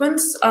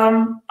sequence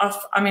of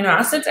amino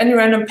acids, any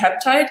random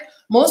peptide,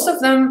 most of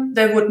them,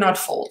 they would not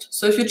fold.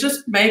 So if you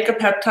just make a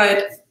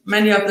peptide,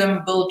 many of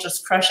them will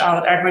just crash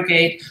out,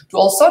 aggregate, do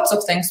all sorts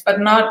of things, but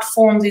not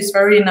form these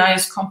very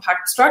nice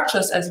compact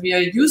structures as we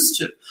are used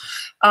to.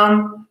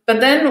 But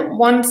then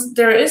once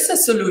there is a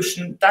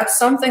solution, that's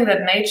something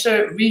that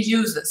nature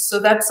reuses. So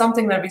that's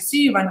something that we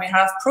see when we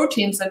have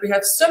proteins, that we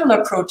have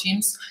similar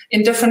proteins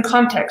in different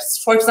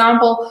contexts. For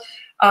example,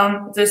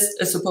 this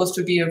is supposed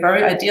to be a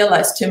very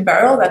idealized tin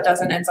barrel that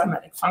does an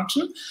enzymatic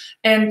function.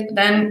 And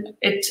then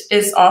it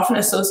is often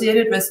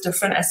associated with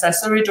different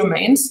accessory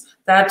domains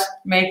that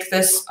make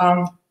this,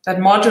 that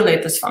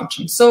modulate this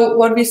function. So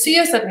what we see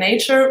is that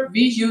nature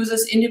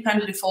reuses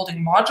independently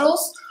folding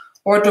modules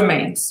or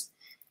domains.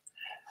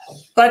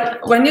 But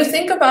when you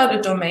think about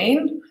a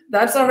domain,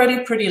 that's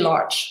already pretty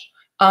large.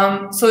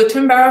 So a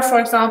tin barrel, for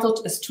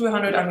example, is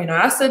 200 amino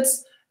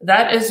acids.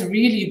 That is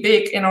really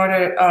big in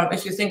order,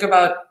 if you think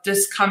about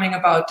this coming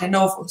about de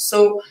novo.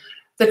 So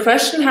the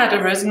question had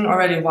arisen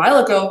already a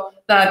while ago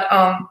that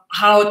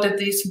how did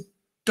these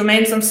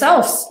domains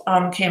themselves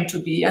came to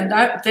be? And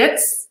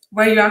that's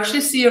where you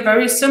actually see a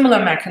very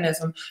similar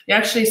mechanism. You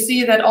actually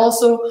see that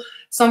also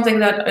something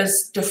that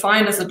is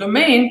defined as a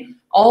domain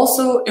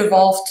also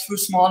evolved through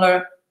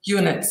smaller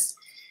units.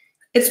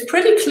 It's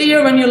pretty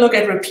clear when you look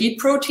at repeat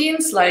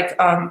proteins like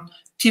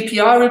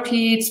TPR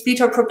repeats,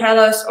 beta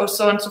propellers, or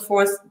so on and so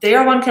forth.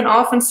 There one can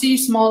often see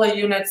smaller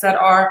units that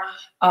are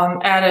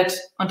added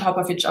on top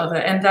of each other.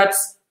 And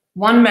that's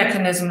one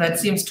mechanism that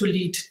seems to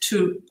lead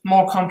to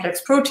more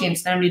complex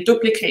proteins, namely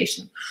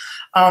duplication.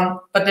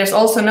 But there's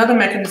also another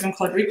mechanism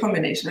called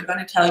recombination I'm going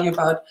to tell you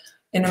about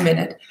in a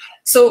minute.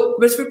 So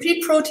with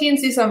repeat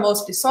proteins, these are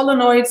mostly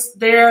solenoids.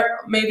 There,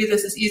 maybe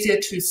this is easier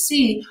to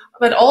see,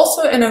 but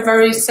also in a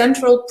very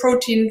central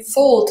protein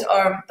fold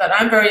that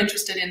I'm very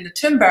interested in, the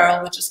tin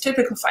barrel, which is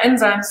typical for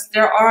enzymes,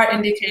 there are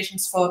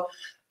indications for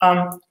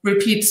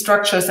repeat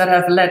structures that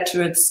have led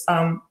to its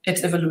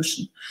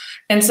evolution.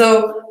 And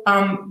so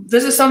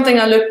this is something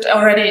I looked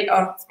already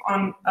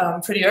on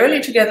pretty early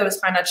together with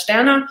Reinhard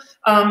Sterner.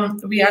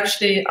 We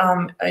actually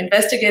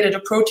investigated a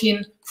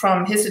protein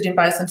from histidine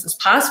biosynthesis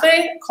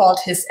pathway called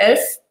HIS-11.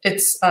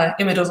 It's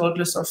imidazole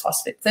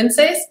glycerol-phosphate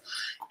synthase.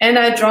 And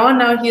I draw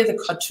now here the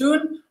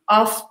cartoon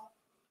of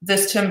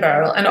this tin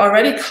barrel. And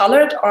already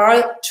colored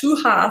are two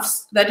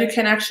halves that you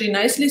can actually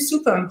nicely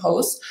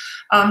superimpose.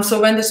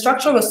 So when the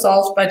structure was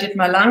solved by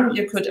Dietmar Lang,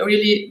 you could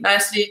really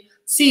nicely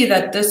see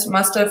that this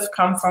must have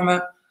come from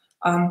a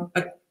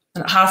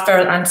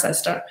half-barrel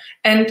ancestor.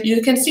 And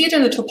you can see it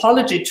in the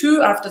topology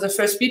too. After the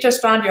first beta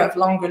strand, you have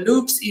longer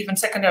loops. Even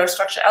secondary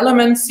structure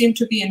elements seem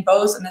to be in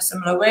both in a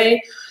similar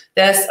way.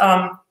 There's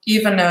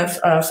even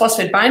a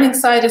phosphate binding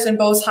site is in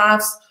both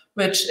halves,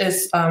 which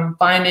is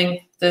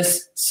binding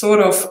this sort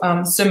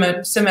of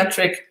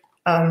symmetric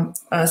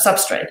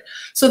substrate.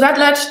 So that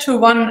led to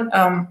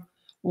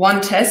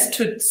one test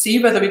to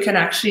see whether we can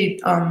actually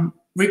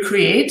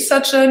recreate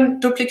such a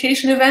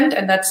duplication event,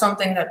 and that's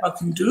something that one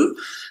can do.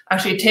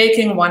 Actually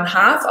taking one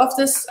half of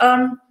this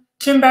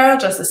tin barrel,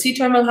 just the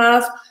C-terminal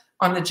half,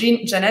 on the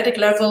genetic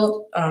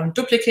level,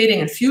 duplicating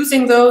and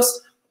fusing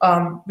those,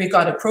 we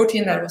got a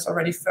protein that was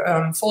already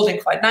folding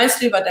quite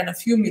nicely, but then a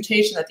few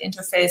mutations at the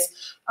interface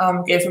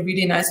gave a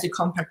really nicely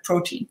compact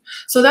protein.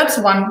 So that's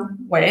one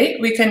way.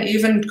 We can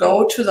even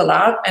go to the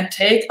lab and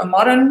take a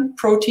modern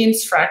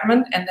proteins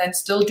fragment and then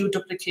still do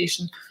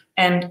duplication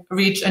and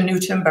reach a new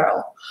tin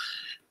barrel.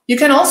 You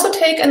can also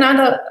take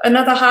another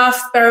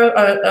half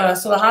barrel,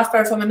 so a half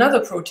barrel from another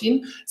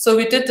protein. So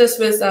we did this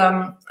with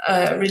a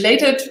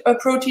related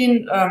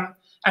protein.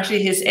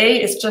 Actually, his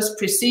A is just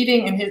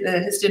preceding in his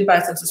histidine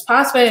biosynthesis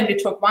pathway, and we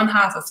took one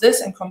half of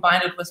this and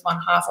combined it with one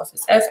half of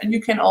his F, and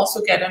you can also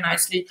get a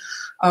nicely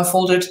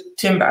folded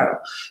tin barrel.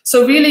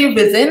 So really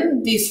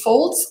within these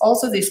folds,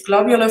 also these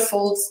globular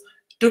folds,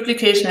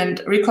 duplication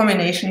and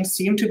recombination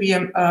seem to be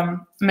a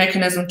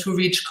mechanism to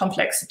reach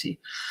complexity.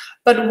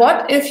 But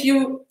what if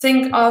you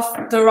think of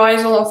the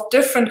rise of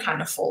different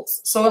kind of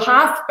folds? So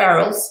half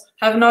barrels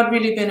have not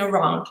really been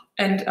around.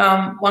 And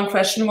one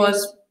question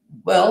was,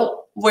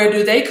 well, where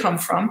do they come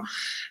from?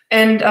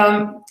 And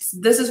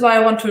this is why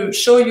I want to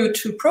show you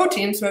two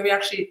proteins where we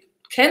actually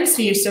can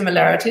see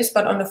similarities,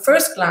 but on the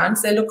first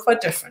glance, they look quite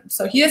different.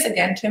 So here's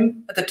again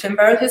the tin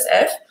barrel, his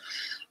F,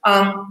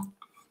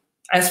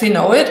 as we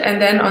know it.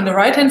 And then on the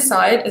right-hand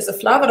side is a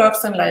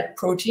flavodoxin-like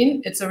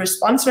protein. It's a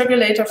response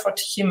regulator for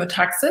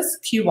chemotaxis,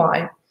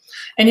 QY.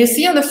 And you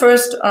see on the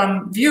first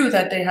view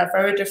that they have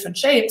very different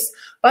shapes,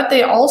 but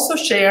they also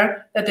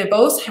share that they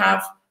both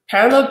have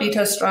parallel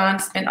beta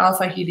strands and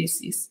alpha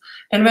helices.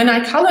 And when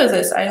I color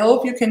this, I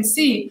hope you can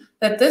see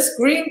that this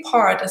green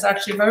part is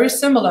actually very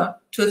similar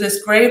to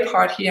this gray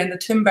part here in the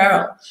tin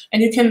barrel.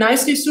 And you can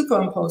nicely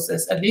superimpose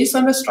this, at least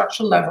on the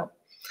structural level.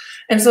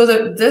 And so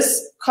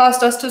this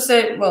caused us to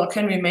say, well,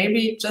 can we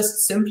maybe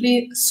just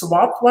simply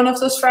swap one of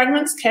those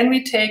fragments? Can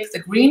we take the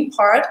green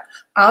part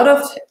out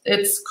of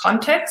its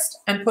context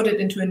and put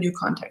it into a new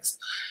context?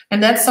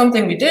 And that's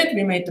something we did.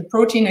 We made the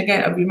protein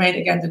again, we made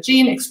again the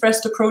gene,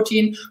 expressed the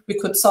protein, we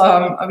could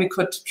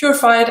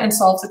purify it and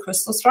solve the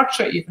crystal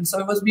structure even. So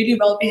it was really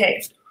well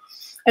behaved.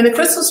 And the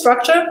crystal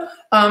structure,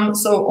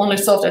 so only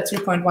solved at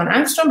 3.1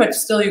 angstrom, but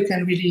still you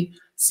can really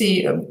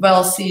see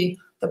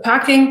the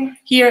packing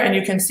here, and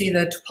you can see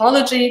the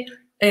topology.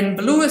 In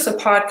blue is a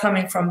part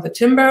coming from the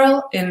TIM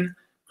barrel, in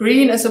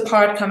green is a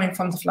part coming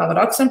from the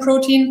flavodoxin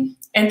protein,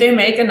 and they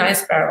make a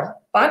nice barrel.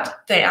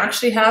 But they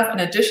actually have an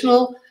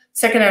additional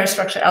secondary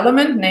structure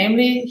element,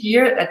 namely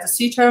here at the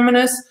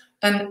C-terminus,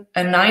 a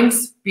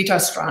 9th beta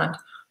strand.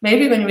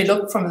 Maybe when we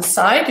look from the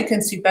side, you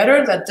can see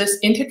better that this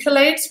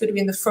intercalates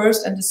between the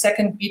first and the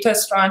second beta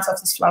strands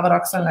of this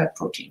flavodoxin-like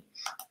protein.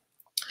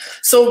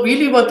 So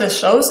really what this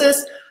shows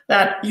is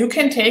that you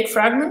can take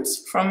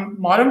fragments from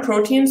modern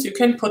proteins, you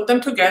can put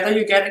them together,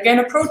 you get again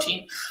a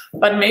protein,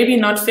 but maybe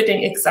not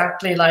fitting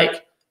exactly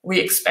like we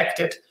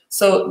expected.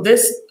 So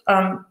this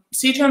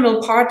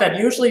C-terminal part that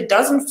usually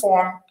doesn't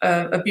form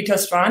a beta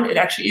strand, it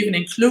actually even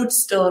includes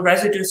still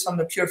residues from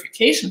the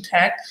purification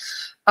tag.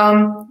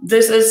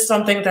 This is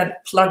something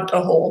that plugged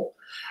a hole.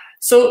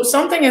 So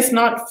something is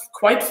not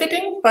quite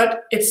fitting,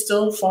 but it's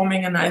still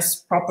forming a nice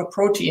proper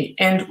protein.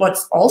 And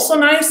what's also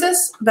nice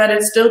is that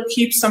it still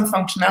keeps some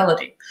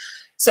functionality.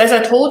 So as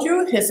I told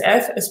you, his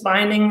F is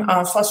binding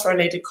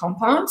phosphorylated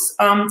compounds,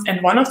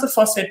 and one of the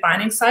phosphate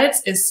binding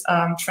sites is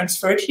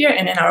transferred here,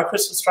 and in our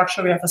crystal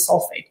structure we have a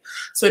sulfate.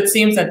 So it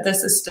seems that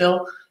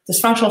this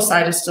functional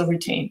site is still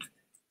retained.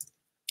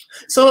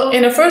 So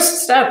in a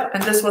first step,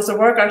 and this was the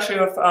work actually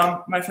of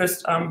my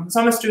first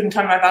summer student,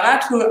 Tanmay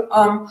Barat, who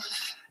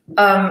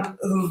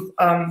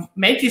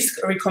made these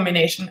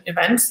recombination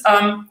events.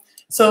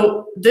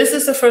 So this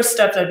is the first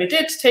step that we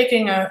did,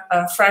 taking a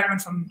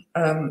fragment from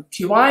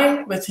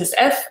QI with his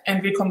F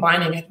and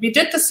recombining it. We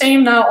did the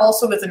same now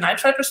also with the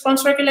nitrite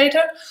response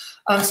regulator.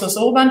 So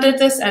Sorban did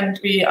this, and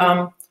we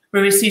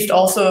received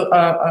also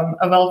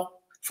a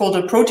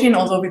well-folded protein,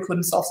 although we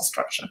couldn't solve the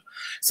structure.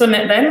 So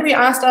then we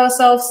asked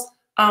ourselves,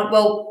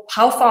 well,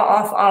 how far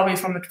off are we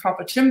from a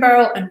proper TIM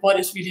barrel, and what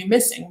is really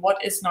missing?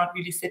 What is not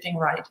really fitting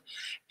right?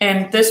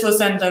 And this was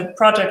then the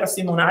project of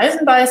Simone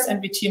Eisenbeis,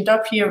 and we teamed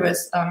up here with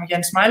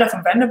Jens Meiler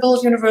from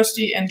Vanderbilt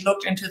University and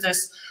looked into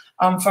this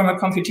from a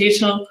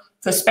computational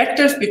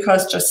perspective,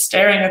 because just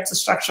staring at the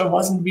structure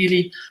wasn't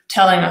really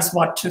telling us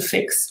what to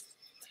fix.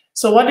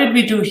 So what did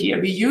we do here?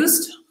 We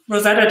used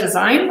Rosetta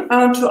Design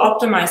to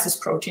optimize this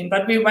protein,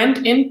 but we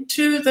went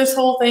into this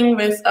whole thing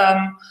with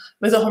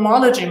a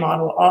homology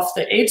model of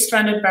the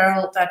 8-stranded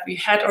barrel that we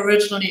had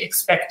originally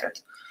expected.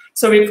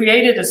 So we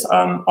created this,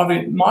 or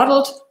we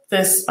modeled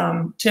this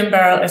TIM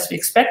barrel as we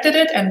expected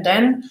it, and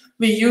then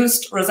we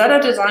used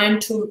Rosetta Design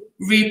to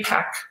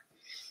repack.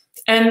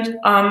 And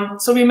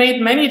so we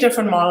made many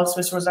different models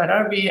with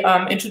Rosetta. We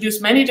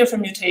introduced many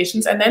different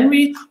mutations, and then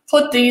we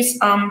put these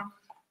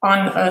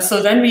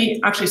so then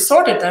we actually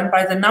sorted them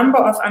by the number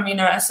of amino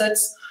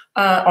acids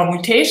or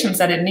mutations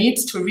that it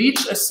needs to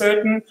reach a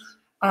certain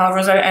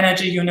Rosetta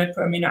energy unit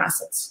per amino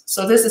acids.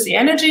 So this is the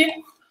energy,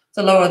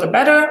 the lower the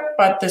better,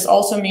 but this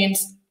also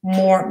means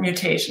more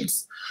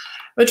mutations,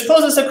 which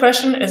poses a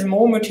question, is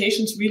more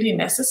mutations really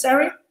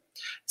necessary?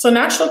 So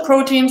natural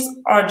proteins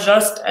are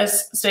just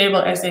as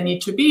stable as they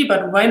need to be,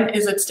 but when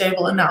is it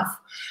stable enough?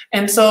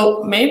 And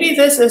so maybe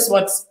this is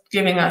what's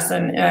giving us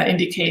an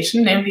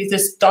indication, namely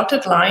this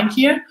dotted line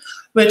here,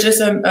 which is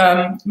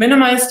a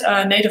minimized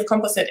native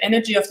composite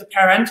energy of the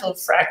parental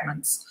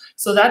fragments.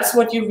 So that's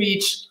what you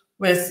reach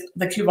with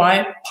the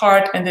QI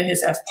part and the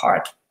his F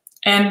part.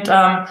 And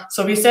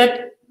so we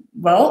said,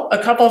 well,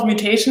 a couple of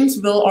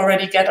mutations will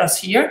already get us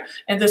here,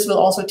 and this will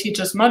also teach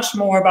us much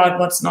more about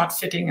what's not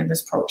fitting in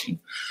this protein.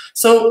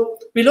 So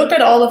we looked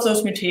at all of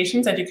those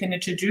mutations that you can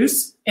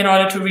introduce in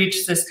order to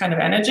reach this kind of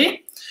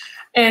energy.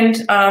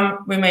 And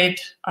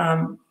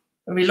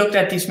we looked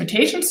at these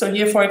mutations. So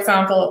here, for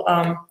example,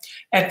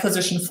 at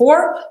position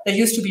 4, there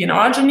used to be an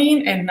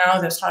arginine, and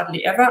now there's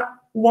hardly ever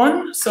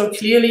one. So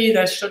clearly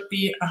there should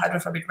be a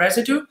hydrophobic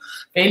residue,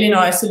 valine or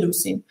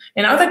isoleucine.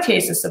 In other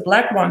cases, the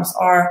black ones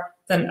are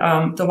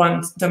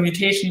the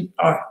mutation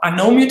are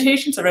no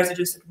mutations, the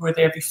residues that were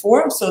there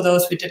before. So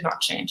those we did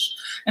not change.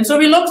 And so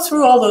we looked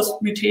through all those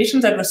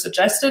mutations that were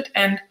suggested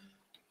and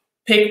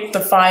picked the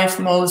 5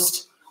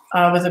 most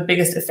with the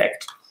biggest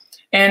effect.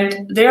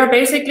 And they are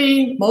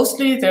basically,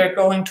 mostly they're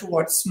going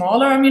towards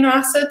smaller amino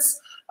acids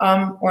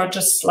or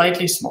just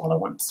slightly smaller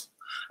ones.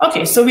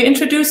 Okay, so we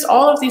introduced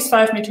all of these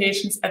 5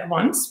 mutations at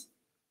once.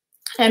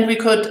 And we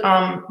could,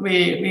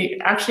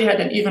 we actually had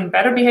an even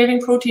better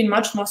behaving protein,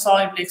 much more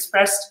solubly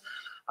expressed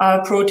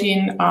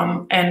protein.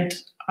 And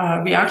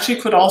we actually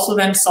could also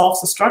then solve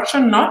the structure,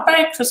 not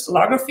by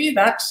crystallography,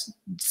 that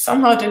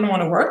somehow didn't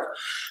want to work,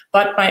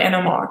 but by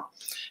NMR.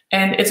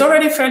 And it's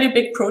already a fairly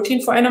big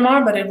protein for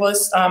NMR, but it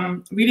was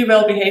really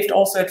well behaved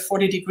also at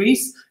 40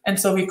 degrees. And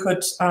so we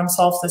could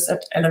solve this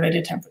at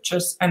elevated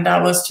temperatures. And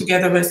that was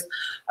together with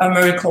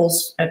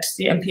miracles at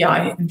the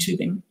MPI in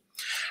Tübingen.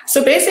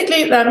 So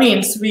basically, that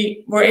means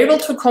we were able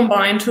to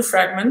combine two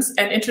fragments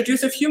and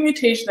introduce a few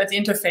mutations at the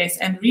interface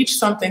and reach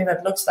something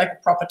that looks like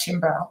a proper tin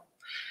barrel.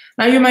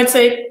 Now you might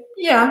say,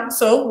 yeah,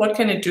 so what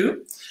can it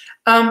do?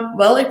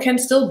 Well, it can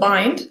still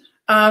bind.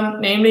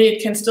 Namely,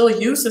 it can still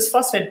use this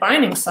phosphate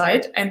binding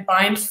site and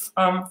bind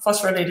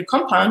phosphorylated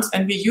compounds.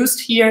 And we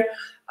used here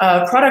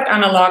a product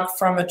analog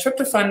from a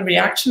tryptophan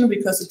reaction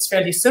because it's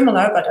fairly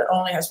similar, but it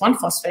only has one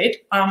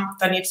phosphate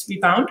that needs to be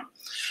bound.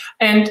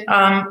 And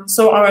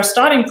so our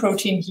starting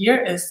protein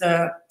here is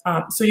the,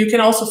 so you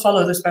can also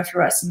follow this by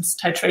fluorescence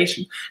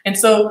titration. And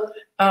so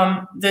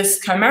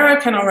this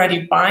chimera can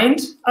already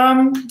bind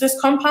this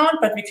compound,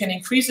 but we can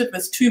increase it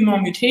with two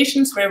more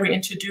mutations where we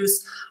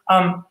introduce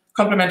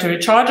complementary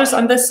charges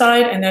on this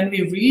side, and then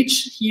we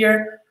reach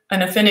here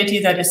an affinity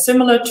that is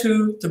similar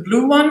to the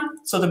blue one.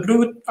 So the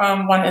blue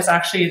one is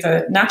actually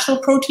the natural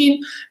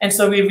protein, and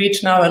so we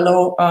reach now a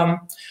low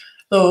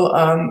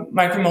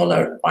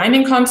micromolar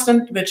binding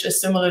constant, which is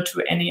similar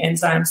to any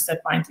enzymes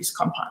that bind these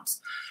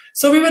compounds.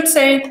 So we would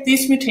say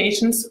these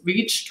mutations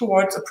reach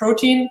towards a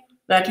protein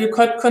that you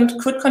could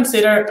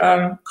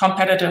consider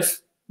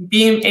competitive,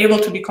 being able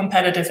to be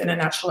competitive in a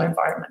natural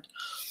environment.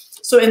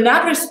 So in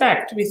that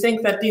respect, we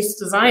think that these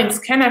designs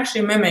can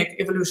actually mimic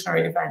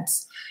evolutionary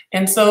events.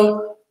 And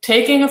so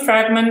taking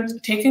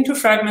two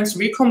fragments,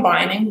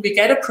 recombining, we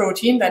get a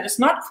protein that is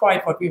not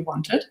quite what we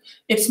wanted.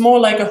 It's more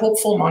like a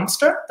hopeful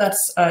monster.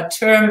 That's a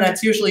term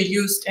that's usually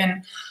used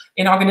in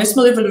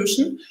organismal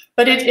evolution,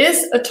 but it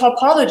is a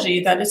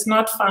topology that is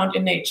not found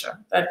in nature,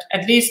 that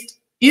at least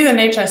either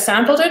nature has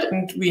sampled it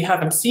and we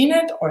haven't seen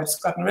it, or it's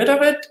gotten rid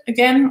of it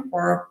again,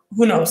 or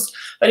who knows.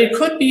 But it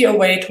could be a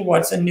way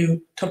towards a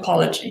new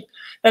topology.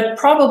 That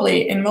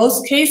probably, in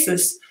most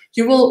cases,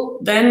 you will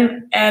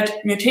then add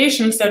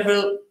mutations that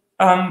will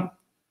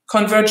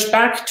converge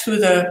back to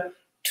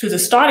the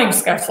starting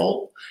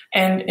scaffold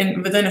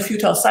and within a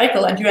futile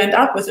cycle, and you end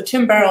up with a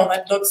tin barrel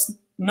that looks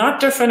not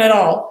different at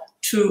all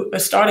to a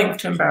starting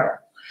tin barrel.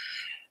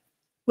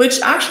 Which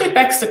actually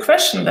begs the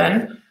question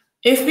then,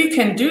 if we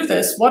can do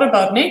this, what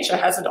about nature?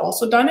 Has it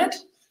also done it?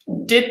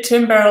 Did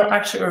tin barrel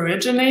actually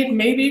originate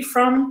maybe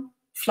from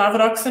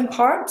flavonoxin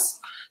parts?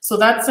 So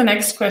that's the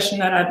next question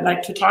that I'd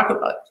like to talk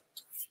about.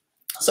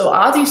 So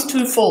are these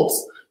two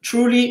folds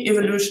truly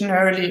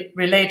evolutionarily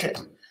related?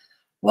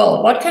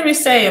 Well, what can we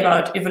say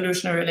about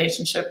evolutionary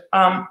relationship?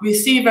 We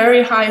saw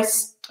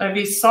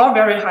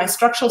very high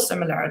structural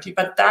similarity,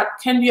 but that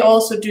can be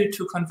also due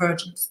to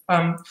convergence.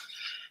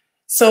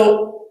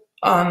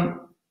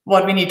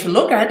 What we need to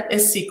look at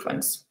is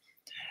sequence.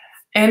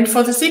 And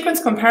for the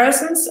sequence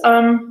comparisons,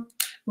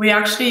 we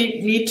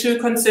actually need to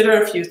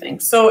consider a few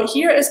things. So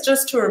here is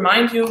just to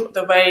remind you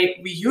the way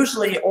we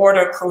usually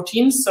order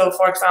proteins. So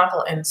for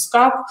example, in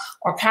SCOP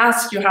or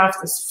CAST, you have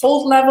this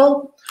fold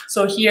level.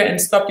 So here in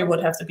SCOP, you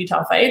would have the beta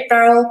alpha 8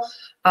 barrel,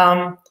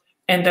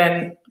 and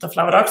then the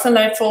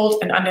flavonoxin-like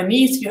fold, and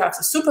underneath you have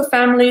the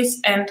superfamilies,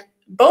 and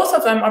both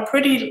of them are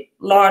pretty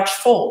large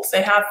folds.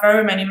 They have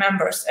very many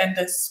members, and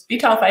this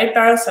beta alpha 8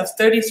 barrels have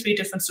 33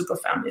 different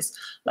superfamilies,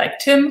 like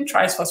TIM,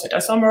 triphosphate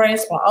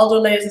isomerase, or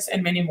aldolases,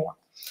 and many more.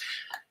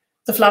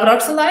 The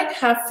flavonoxin-like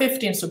have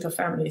 15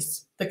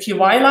 superfamilies. The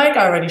QY-like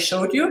I already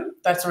showed you,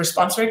 that's the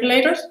response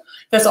regulators.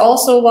 There's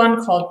also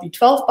one called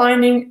B12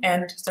 binding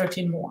and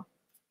 13 more.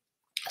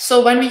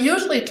 So when we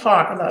usually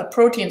talk about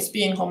proteins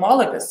being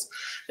homologous,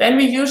 then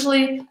we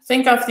usually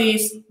think of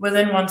these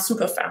within one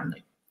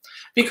superfamily.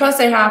 Because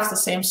they have the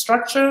same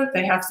structure,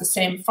 they have the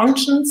same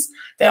functions,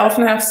 they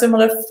often have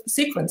similar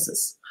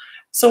sequences.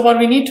 So what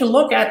we need to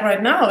look at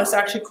right now is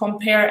actually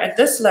compare at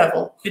this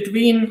level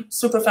between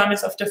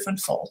superfamilies of different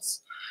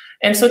folds.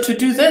 And so to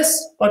do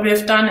this, what we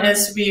have done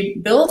is we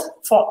built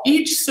for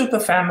each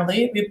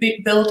superfamily, we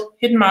built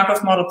hidden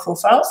Markov model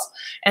profiles,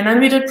 and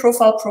then we did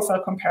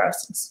profile-profile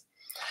comparisons.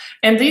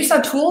 And these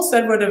are tools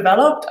that were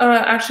developed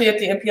actually at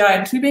the MPI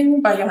in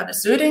Tübingen by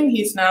Johannes Söding.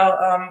 He now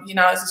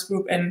has this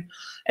group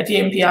at the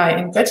MPI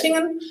in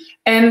Göttingen.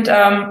 And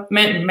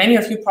many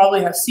of you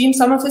probably have seen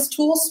some of his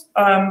tools,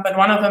 but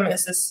one of them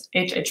is this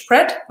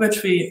HHPRED,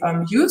 which we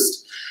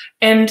used.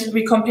 And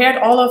we compared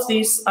all of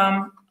these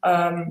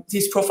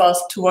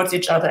profiles towards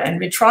each other. And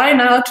we try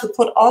now to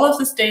put all of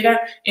this data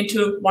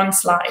into one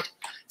slide.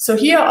 So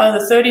here are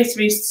the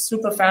 33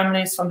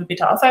 superfamilies from the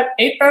beta alpha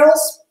 8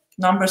 barrels.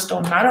 Numbers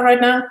don't matter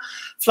right now.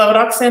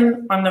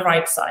 Flavonoxin on the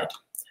right side.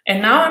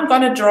 And now I'm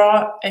going to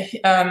draw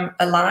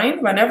a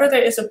line whenever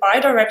there is a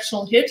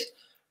bidirectional hit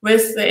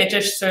with the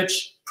HHSearch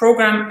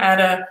program at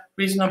a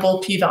reasonable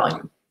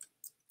p-value.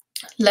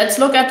 Let's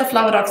look at the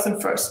flavonoxin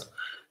first.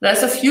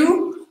 There's a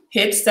few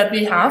hits that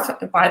we have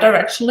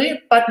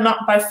bidirectionally, but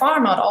not by far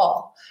not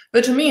all,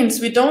 which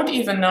means we don't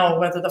even know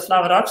whether the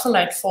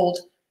flavonoxin-like fold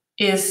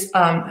has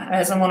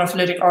a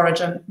monophyletic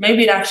origin.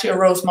 Maybe it actually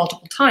arose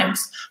multiple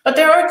times, but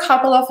there are a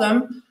couple of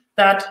them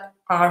that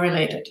are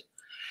related.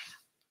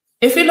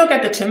 If we look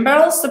at the TIM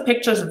barrels, the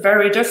picture is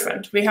very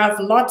different. We have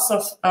lots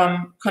of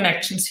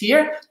connections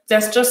here.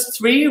 There's just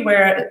 3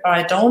 where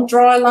I don't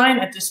draw a line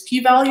at this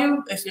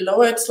p-value. If we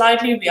lower it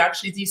slightly,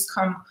 these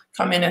come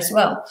in as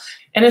well.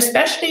 And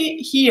especially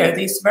here,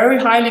 these very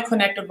highly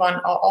connected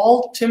ones are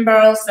all TIM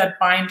barrels that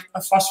bind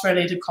a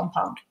phosphorylated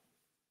compound.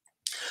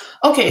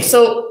 Okay,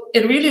 so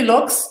it really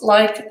looks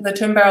like the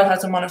TIM barrel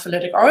has a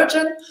monophyletic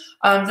origin.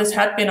 This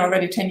had been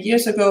already 10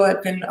 years ago,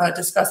 had been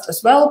discussed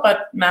as well,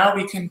 but now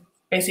we can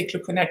basically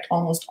connect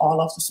almost all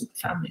of the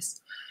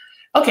superfamilies.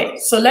 Okay,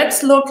 so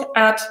let's look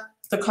at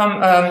the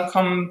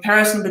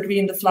comparison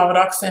between the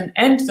flavodoxin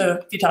and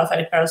the beta-alpha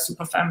 8 barrel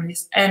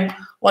superfamilies. And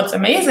what's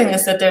amazing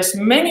is that there's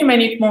many,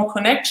 many more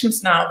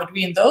connections now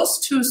between those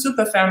 2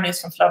 superfamilies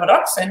from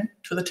flavodoxin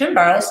to the TIM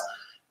barrels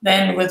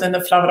than within the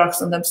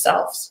flavodoxin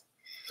themselves.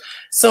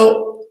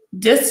 So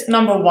this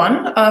number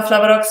 1,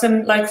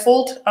 flavodoxin-like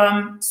fold,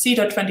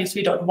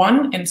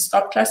 C.23.1 in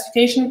SCOP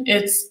classification,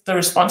 it's the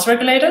response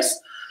regulators.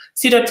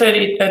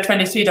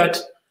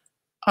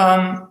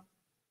 C.23.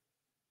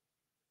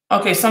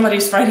 Okay,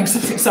 somebody's writing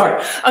something,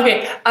 sorry.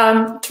 Okay,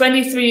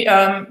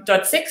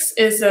 23.6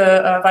 is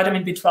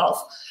vitamin B12.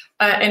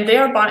 And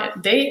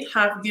they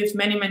give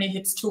many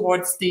hits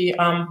towards the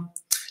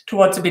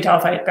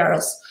beta-alpha 8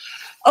 barrels.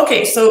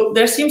 Okay, so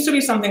there seems to be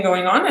something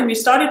going on, and we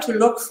started to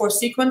look for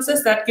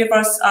sequences that give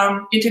us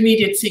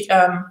intermediate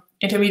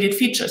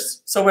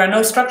features. So where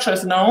no structure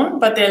is known,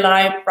 but they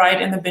lie right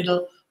in the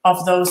middle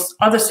of those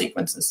other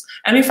sequences.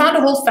 And we found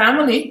a whole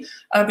family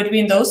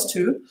between those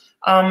 2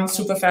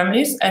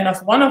 superfamilies, and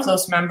of one of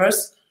those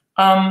members,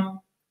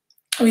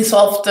 we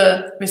solved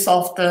the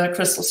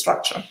crystal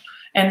structure.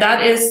 And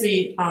that is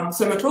the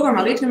Symatoga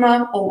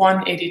maritima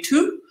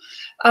 0182.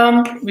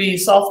 We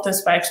solved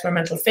this by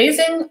experimental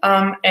phasing,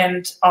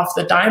 and of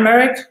the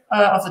dimeric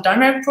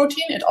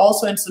protein, it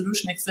also in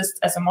solution exists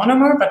as a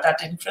monomer, but that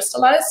didn't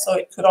crystallize. So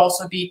it could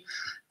also be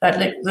that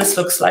this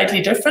looks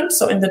slightly different.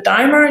 So in the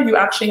dimer, you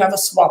actually have a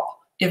swap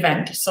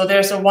event. So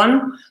there's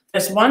one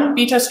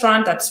beta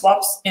strand that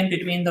swaps in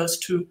between those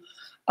two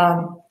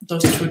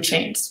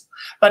chains.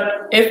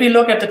 But if we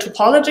look at the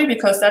topology,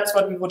 because that's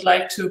what we would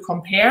like to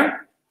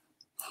compare,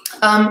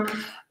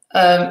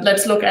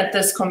 let's look at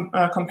this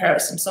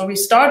comparison. So we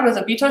start with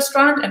a beta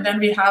strand, and then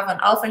we have an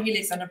alpha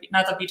helix and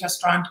another beta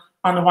strand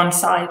on the one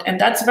side. And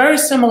that's very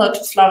similar to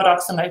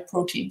flavodoxin-like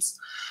proteins.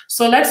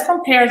 So let's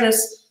compare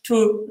this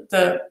to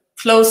the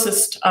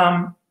closest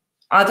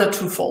other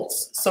 2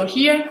 folds. So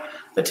here,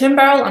 the TIM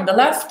barrel on the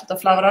left, the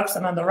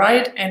flavodoxin on the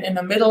right, and in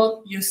the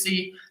middle, you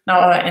see now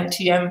our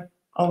NTM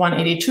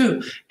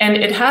 182. And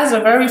it has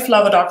a very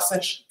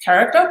flavodoxish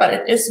character, but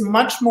it is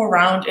much more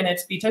round in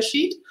its beta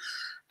sheet.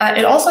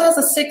 It also has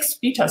a 6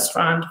 beta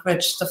strand,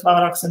 which the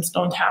flavodoxins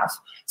don't have.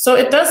 So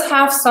it does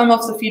have some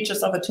of the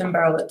features of a TIM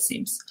barrel, it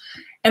seems.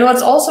 And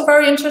what's also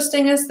very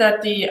interesting is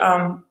that the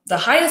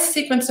highest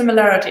sequence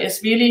similarity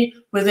is really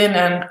within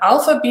an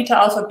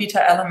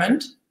alpha-beta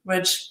element,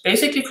 which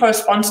basically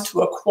corresponds to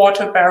a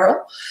quarter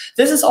barrel.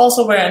 This is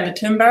also where in the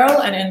TIM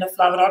barrel and in the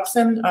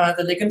flavodoxin,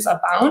 the ligands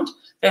are bound.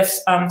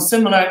 There's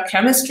similar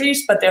chemistries,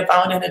 but they're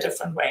bound in a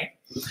different way.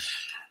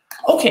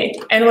 Okay,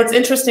 and what's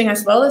interesting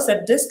as well is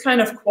that this kind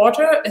of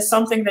quarter is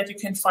something that you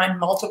can find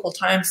multiple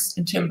times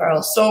in TIM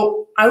barrels.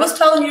 So I was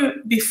telling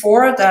you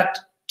before that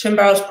TIM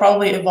barrels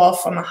probably evolved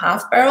from a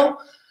half barrel,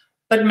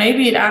 but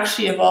maybe it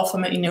actually evolved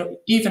from an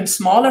even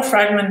smaller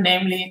fragment,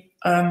 namely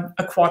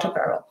a quarter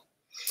barrel.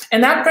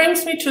 And that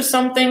brings me to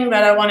something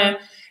that I want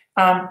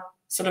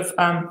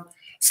to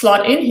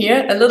slot in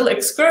here, a little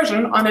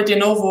excursion on a de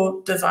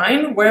novo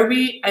design where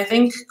we, I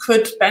think,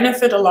 could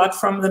benefit a lot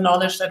from the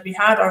knowledge that we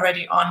had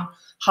already on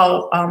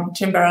how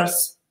TIM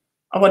barrels,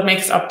 what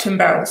makes up TIM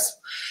barrels.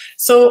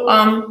 So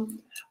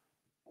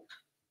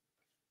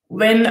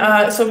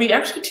so we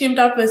actually teamed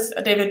up with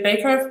David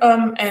Baker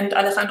and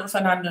Alejandro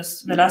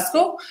Fernandez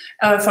Velasco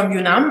from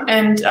UNAM,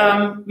 and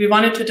we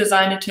wanted to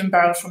design a TIM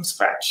barrel from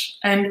scratch.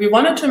 And we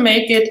wanted to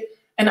make it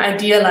an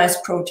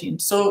idealized protein,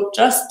 so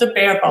just the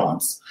bare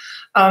bones.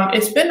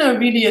 It's been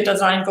really a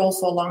design goal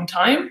for a long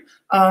time.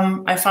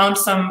 I found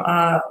some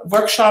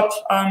workshop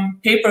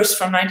papers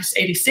from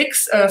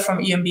 1986 from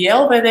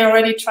EMBL where they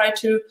already tried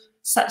to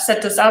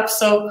set this up.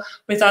 So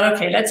we thought,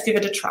 okay, let's give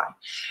it a try.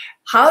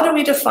 How do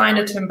we define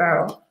a TIM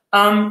barrel?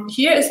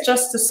 Here is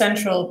just the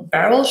central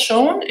barrel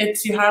shown.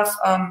 You have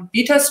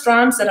beta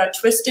strands that are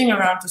twisting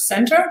around the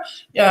center.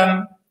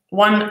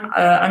 One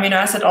amino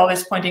acid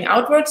always pointing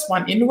outwards,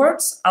 one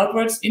inwards,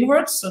 outwards,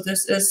 inwards. So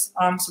this is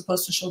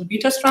supposed to show the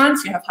beta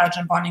strands. You have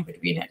hydrogen bonding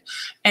between it.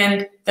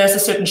 And there's a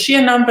certain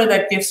shear number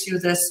that gives you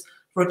this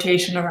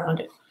rotation around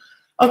it.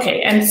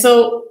 Okay, and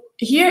so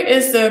here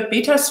is the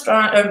beta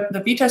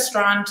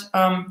strand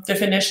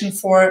definition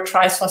for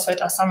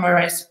triphosphate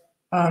isomerase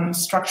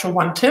structure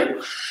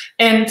 1-TIM.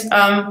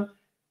 And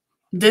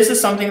this is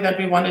something that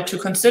we wanted to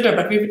consider,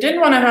 but we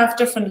didn't want to have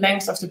different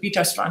lengths of the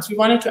beta strands. We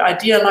wanted to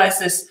idealize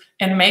this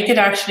and make it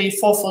actually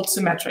 4-fold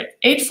symmetric.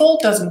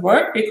 8-fold doesn't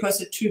work because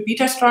the 2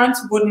 beta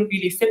strands wouldn't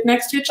really fit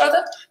next to each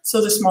other.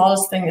 So the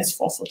smallest thing is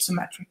 4-fold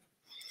symmetric.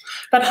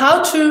 But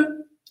how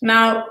to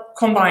now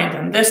combine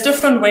them. There's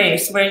different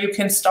ways where you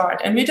can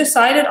start. And we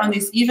decided on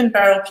these even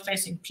barrel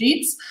facing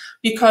pleats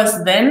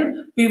because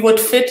then we would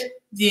fit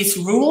these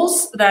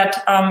rules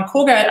that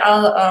Koga et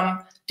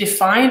al.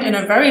 Defined in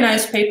a very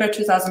nice paper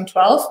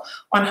 2012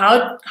 on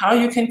how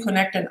you can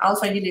connect an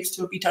alpha helix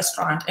to a beta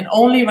strand. And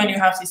only when you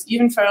have these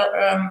even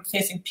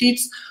facing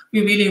pleats,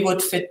 we really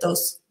would fit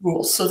those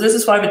rules. So this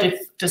is why we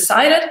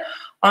decided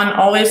on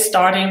always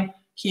starting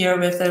here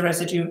with the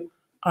residue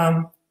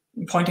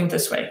pointing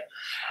this way.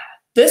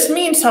 This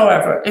means,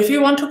 however, if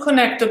you want to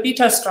connect the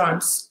beta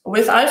strands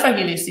with alpha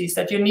helices,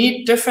 that you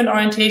need different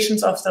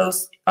orientations of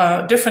those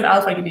different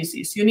alpha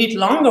helices. You need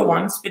longer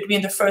ones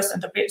between the first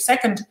and the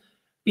second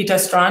beta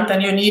strand,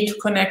 then you need to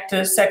connect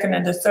the second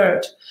and the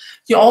third.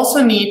 You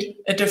also need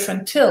a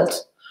different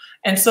tilt.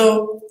 And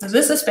so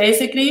this is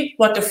basically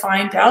what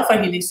defined the alpha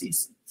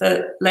helices,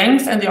 the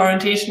length and the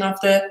orientation of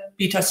the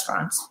beta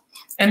strands.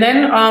 And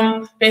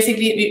then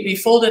basically we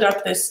folded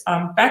up this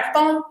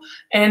backbone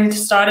and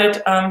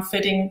started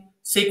fitting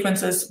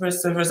sequences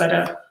with the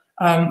Rosetta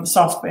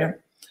software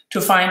to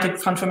find the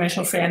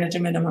conformational free energy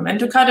minimum. And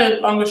to cut a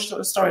longer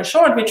story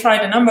short, we tried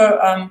a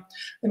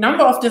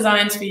number of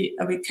designs. We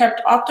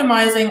kept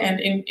optimizing and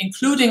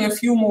including a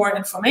few more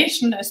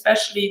information,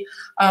 especially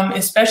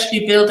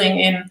building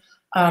in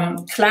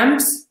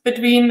clamps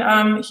between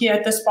here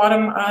at this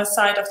bottom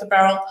side of the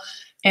barrel.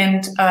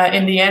 And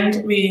in the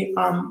end, we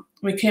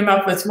came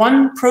up with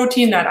one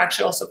protein that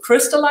actually also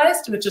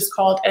crystallized, which is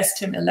called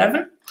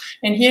STIM11.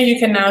 And here you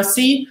can now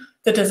see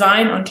the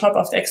design on top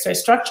of the X-ray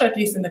structure, at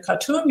least in the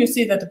cartoon. You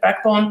see that the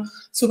backbone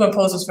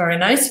superimposes very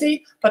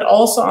nicely, but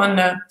also on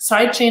the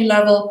side chain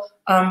level,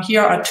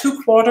 here are two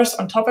quarters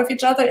on top of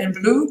each other in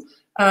blue,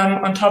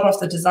 on top of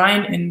the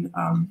design in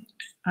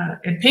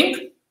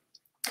pink.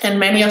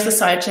 And many of the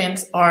side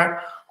chains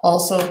are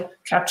also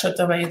captured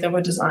the way they were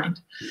designed.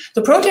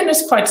 The protein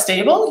is quite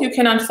stable. You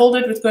can unfold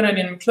it with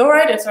guanidinium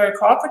chloride. It's very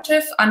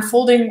cooperative.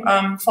 Unfolding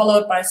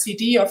followed by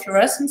CD or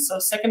fluorescence, so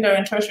secondary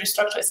and tertiary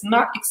structure is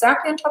not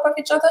exactly on top of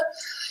each other,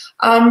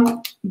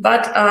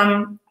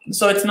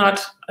 so it's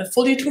not a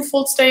fully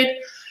two-fold state.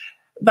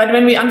 But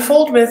when we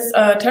unfold with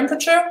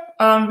temperature,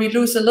 we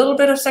lose a little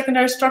bit of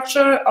secondary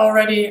structure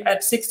already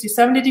at 60,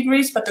 70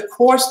 degrees, but the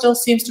core still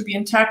seems to be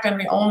intact, and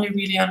we only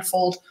really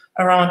unfold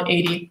around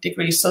 80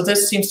 degrees. So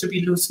this seems to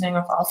be loosening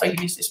of alpha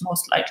helices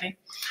most likely.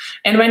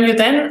 And when you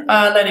then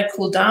let it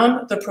cool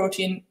down, the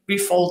protein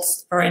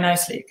refolds very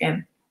nicely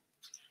again.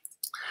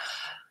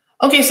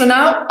 Okay, so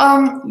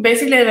now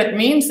basically that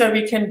means that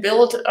we can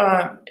build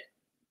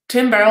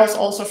tin barrels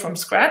also from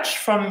scratch,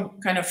 from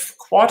kind of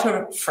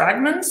quarter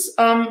fragments,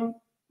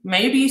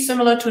 maybe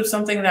similar to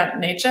something that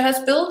nature has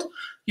built.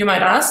 You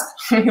might ask,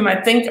 you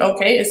might think,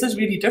 okay, is this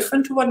really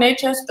different to what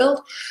nature has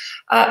built?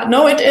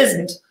 No, it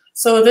isn't.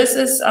 So this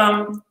is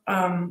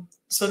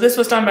this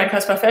was done by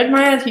Kaspar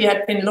Feldmayer. He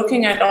had been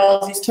looking at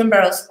all these tin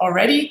barrels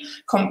already,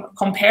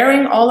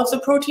 comparing all of the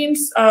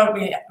proteins.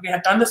 We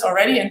had done this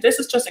already, and this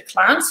is just a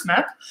glance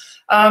map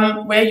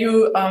where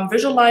you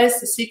visualize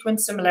the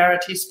sequence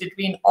similarities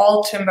between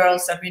all tin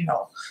barrels that we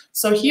know.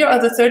 So here are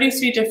the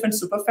 33 different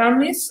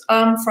superfamilies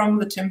from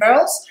the tin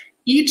barrels.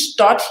 Each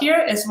dot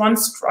here is one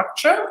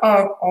structure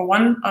or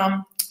one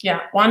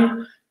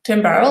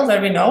tin barrel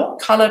that we know,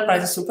 colored by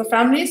the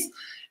superfamilies.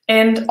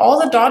 And all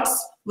the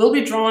dots will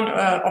be drawn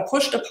or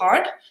pushed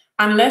apart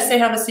unless they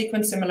have a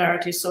sequence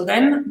similarity. So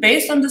then,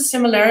 based on the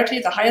similarity,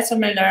 the higher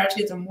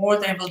similarity, the more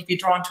they will be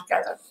drawn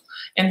together.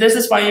 And this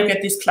is why you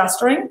get this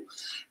clustering.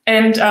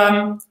 And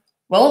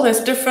well, there's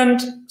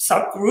different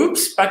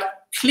subgroups,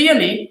 but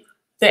clearly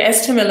the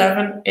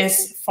STIM11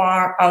 is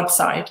far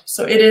outside.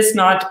 So it is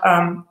not.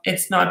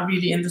 It's not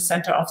really in the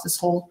center of this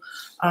whole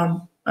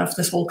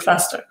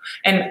cluster.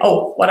 And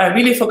oh, what I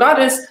really forgot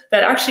is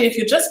that actually, if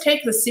you just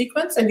take the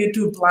sequence and you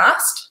do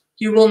BLAST,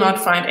 you will not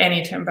find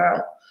any tin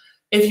barrel.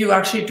 If you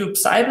actually do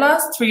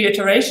PSI-BLAST, 3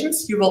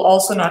 iterations, you will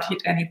also not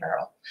hit any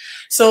barrel.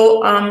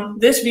 So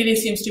this really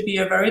seems to be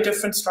a very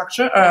different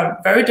structure, a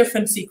very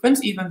different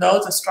sequence, even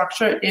though the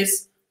structure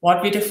is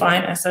what we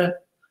define as a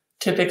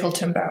typical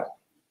tin barrel.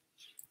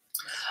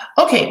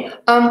 Okay,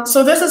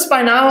 so this is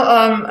by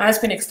now has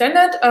been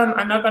extended.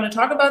 I'm not going to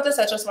talk about this.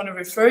 I just want to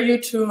refer you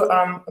to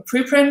a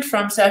preprint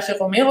from Sergio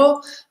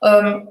Romero,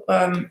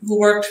 who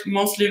worked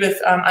mostly with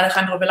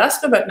Alejandro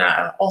Velasco, but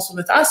now also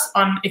with us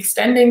on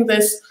extending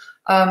this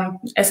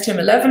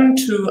STIM11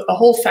 to a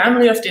whole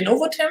family of de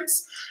novo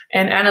TIMs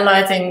and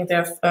analyzing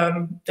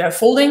their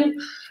folding.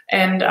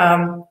 And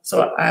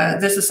so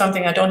this is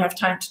something I don't have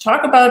time to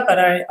talk about, but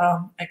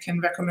I can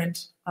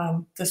recommend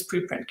this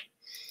preprint.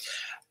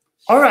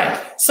 All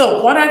right,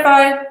 so what have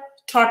I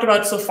talked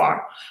about so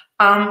far?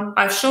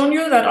 I've shown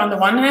you that on the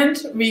one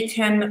hand, we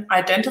can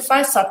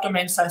identify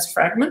subdomain-sized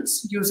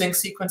fragments using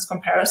sequence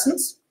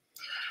comparisons.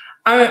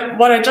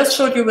 What I just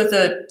showed you with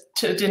the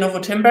de novo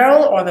TIM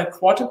barrel or the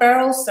quarter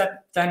barrels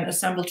that then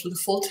assemble to the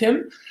full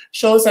TIM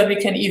shows that we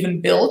can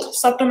even build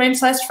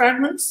subdomain-sized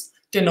fragments.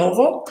 de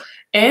novo.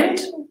 And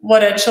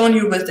what I'd shown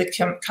you with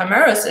the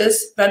chimeras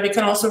is that we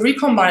can also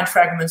recombine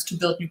fragments to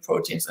build new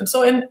proteins. And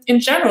so in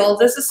general,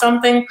 this is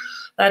something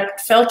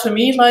that felt to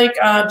me like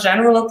a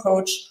general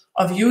approach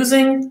of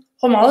using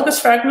homologous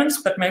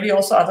fragments, but maybe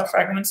also other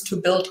fragments to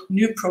build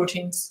new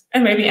proteins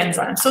and maybe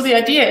enzymes. So the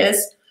idea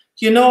is,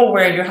 you know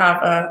where you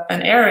have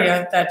an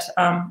area that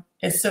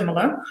is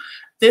similar.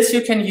 This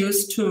you can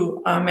use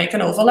to make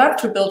an overlap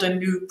to build a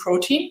new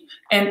protein.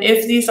 And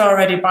if these are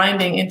already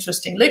binding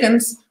interesting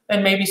ligands,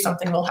 then maybe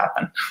something will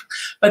happen.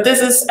 But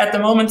this is at the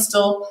moment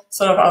still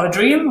sort of our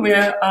dream.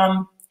 We're,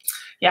 I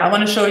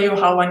want to show you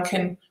how one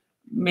can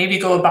maybe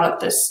go about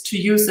this to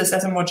use this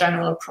as a more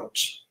general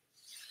approach.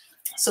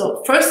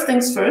 So first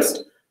things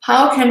first,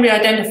 how can we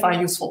identify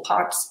useful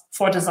parts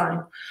for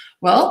design?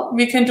 Well,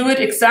 we can do it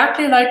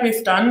exactly like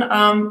we've done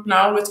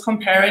now with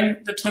comparing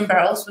the twin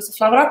barrels with the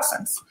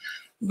flavonoxins.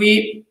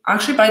 We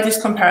actually, by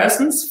these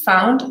comparisons,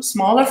 found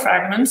smaller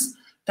fragments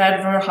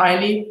that were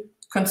highly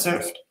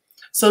conserved.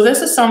 So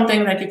this is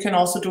something that you can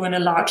also do in a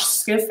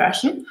large-scale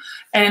fashion.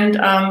 And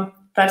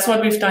that's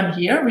what we've done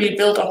here. We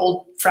built a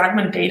whole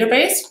fragment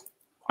database,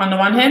 on the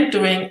one hand,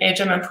 doing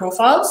HMM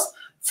profiles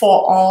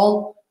for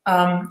all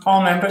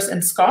members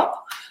in SCOP,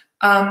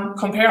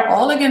 compare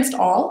all against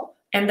all,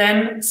 and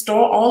then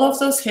store all of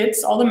those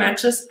hits, all the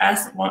matches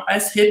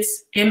as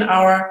hits in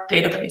our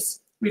database.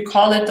 We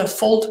call it the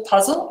fold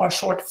puzzle or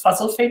short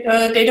puzzle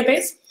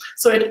database.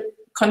 So it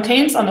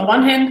contains, on the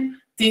one hand,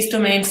 these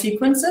domain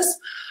sequences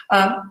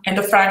and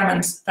the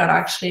fragments that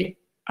actually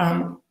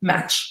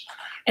match.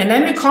 And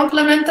then we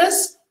complement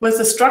this with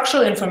the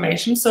structural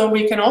information. So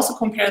we can also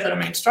compare the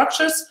domain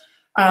structures,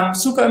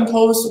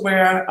 superimpose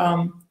where,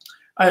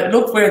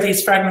 look where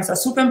these fragments are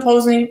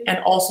superimposing, and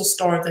also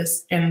store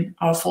this in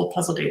our fold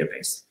puzzle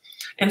database.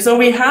 And so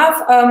we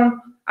have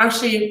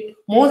actually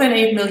more than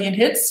 8 million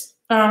hits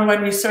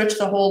when we search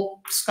the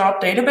whole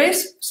SCOP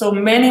database. So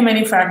many,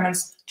 many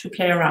fragments to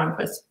play around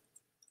with.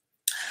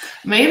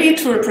 Maybe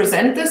to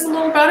represent this a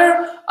little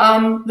better,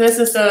 this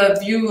is a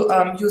view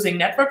using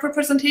network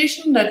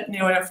representation that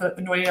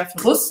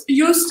Noé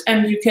used,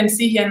 and you can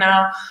see here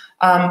now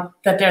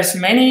that there's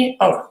many.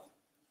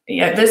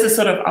 This is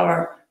sort of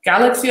our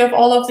galaxy of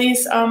all of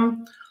these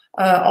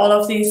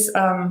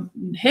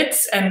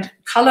hits, and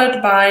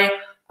colored by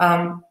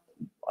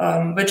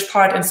which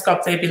part in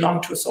SCOP they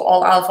belong to. So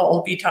all alpha,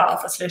 all beta,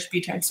 alpha slash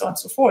beta, and so on and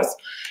so forth.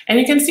 And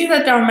you can see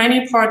that there are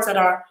many parts that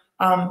are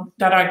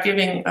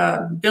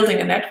building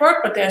a network,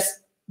 but there's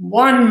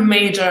one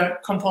major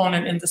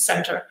component in the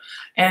center.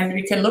 And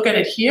we can look at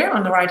it here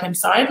on the right-hand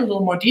side, a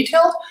little more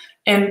detailed.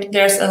 And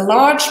there's a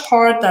large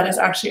part that is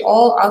actually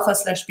all alpha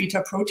slash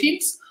beta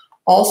proteins.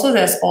 Also,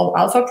 there's all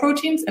alpha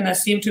proteins, and there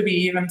seem to be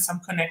even some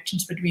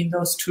connections between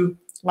those two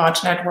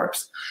large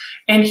networks.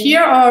 And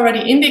here are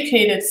already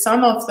indicated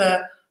some of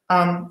the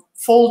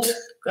folds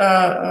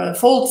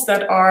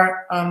that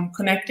are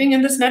connecting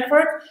in this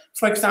network.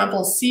 For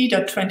example,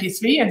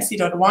 C.23 and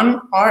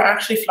C.1 are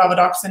actually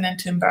flavonoxin and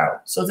twin barrel.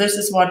 So this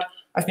is what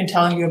I've been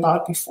telling you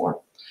about before.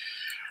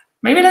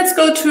 Maybe let's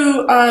go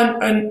to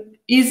an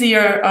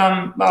easier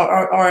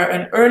or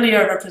an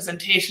earlier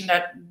representation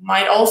that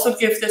might also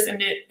give this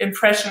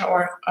impression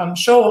or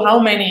show how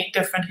many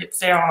different hits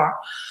there are.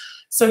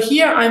 So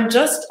here I'm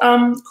just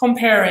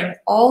comparing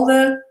all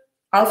the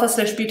alpha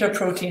slash beta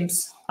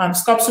proteins,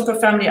 SCOP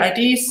superfamily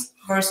IDs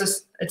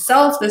versus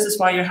itself. This is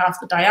why you have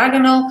the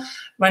diagonal.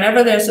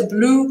 Whenever there's a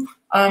blue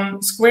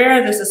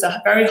square, this is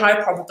a very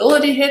high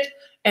probability hit,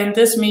 and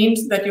this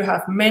means that you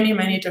have many,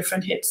 many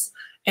different hits.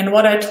 And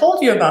what I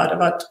told you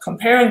about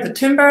comparing the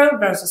twin barrel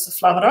versus the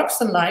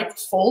flavonoxin-like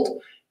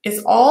fold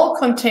is all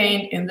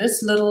contained in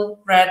this little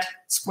red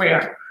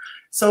square.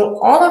 So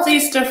all of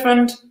these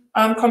different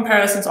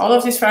comparisons, all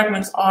of these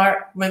fragments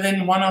are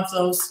within one of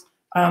those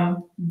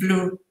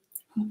blue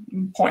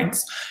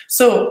points.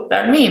 So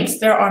that means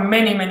there are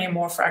many, many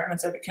more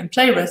fragments that we can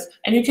play with.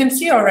 And you can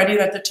see already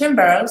that the twin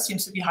barrel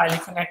seems to be highly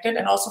connected,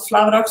 and also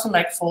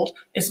flavonoxin-like fold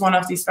is one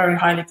of these very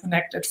highly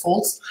connected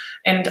folds.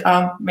 And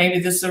maybe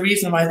this is the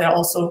reason why they're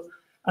also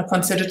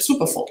considered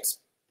superfolds.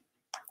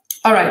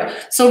 All right,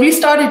 so we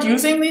started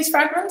using these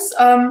fragments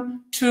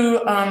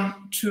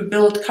to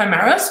build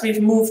chimeras. We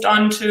moved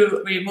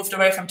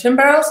away from twin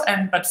barrels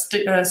but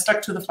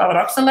stuck to the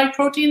flavonoxin-like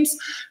proteins,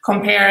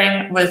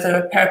 comparing with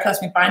the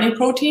paraplasmic binding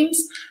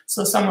proteins.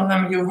 So some of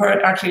them you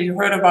heard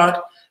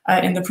about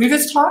in the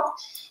previous talk.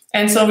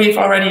 And so we've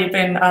already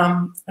been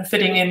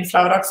fitting in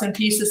flavonoxin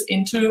pieces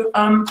into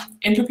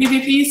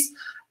PPPs.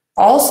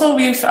 Also,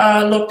 we've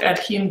looked at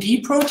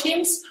HEMD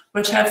proteins,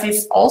 which have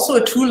also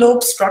a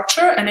two-lobe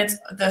structure, and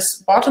this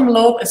bottom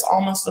lobe is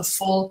almost a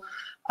full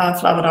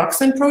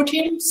flavonoxin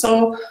protein.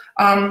 So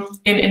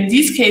in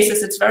these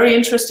cases, it's very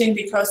interesting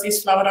because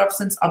these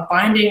flavonoxins are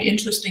binding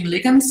interesting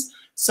ligands.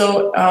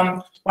 So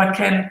one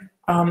can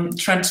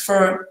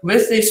transfer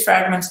with these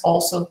fragments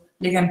also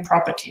ligand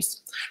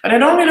properties. But I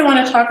don't really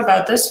want to talk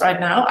about this right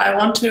now. I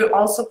want to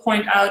also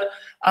point out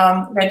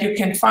that you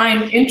can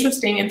find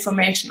interesting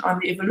information on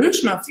the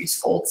evolution of these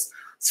folds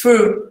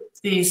through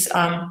these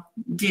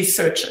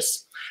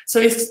searches. So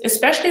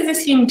especially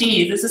this heme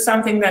D, this is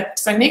something that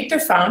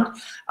Sagnikter found,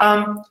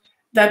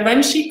 that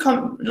when she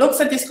looks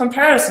at these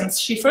comparisons,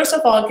 she first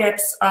of all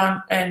gets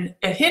a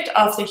hit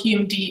of the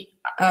heme D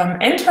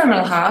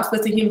N-terminal half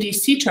with the heme D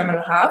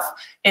C-terminal half,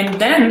 and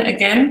then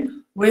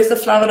again with the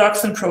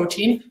flavodoxin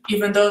protein,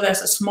 even though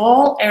there's a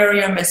small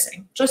area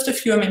missing, just a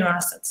few amino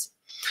acids.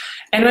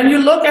 And when you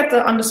look at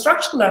on the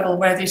structural level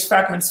where these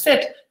fragments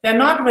fit, they're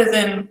not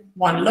within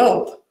one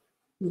lobe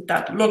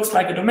that looks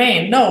like a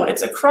domain. No,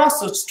 it's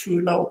across those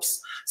two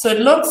lobes. So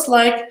it looks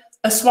like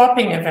a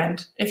swapping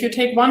event. If you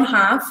take one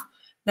half,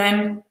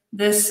 then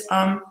this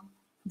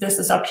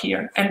is up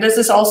here. And this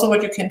is also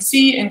what you can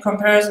see in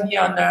comparison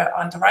here on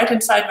the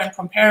right-hand side when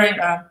comparing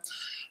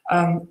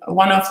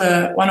one of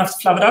the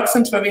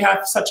flavodoxins where we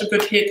have such a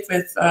good hit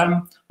with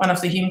one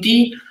of the heme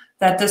D,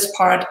 that this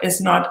part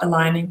is not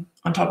aligning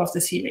on top of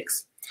this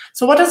helix.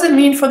 So what does it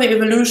mean for the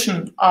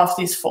evolution of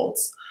these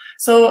folds?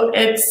 So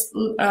it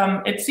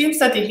seems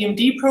that the heme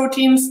D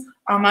proteins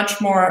are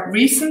much more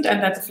recent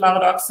and that the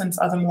flavodoxins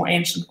are the more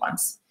ancient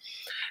ones.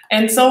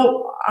 And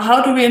so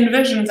how do we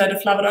envision that a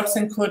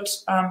flavodoxin could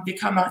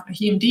become a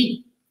heme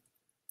D?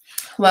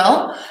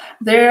 Well,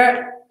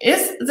 there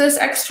is this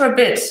extra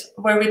bit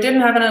where we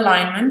didn't have an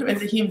alignment with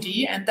the heme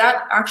D, and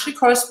that actually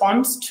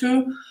corresponds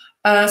to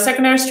a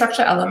secondary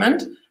structure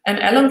element, an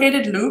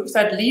elongated loop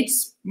that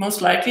leads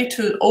most likely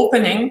to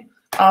opening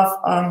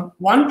of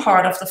one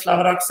part of the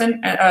flavodoxin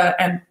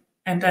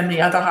and then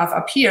the other half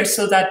up here,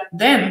 so that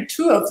then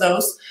two of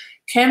those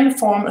can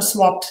form a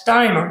swapped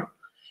dimer.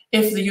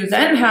 If you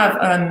then have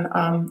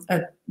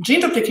a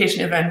gene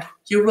duplication event,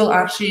 you will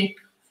actually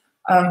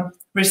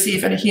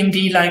receive a heme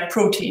D-like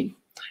protein.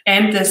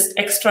 And this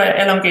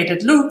extra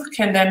elongated loop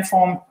can then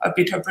form a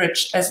beta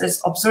bridge, as is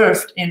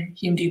observed in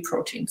heme D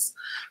proteins.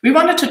 We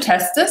wanted to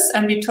test this,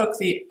 and we took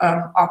the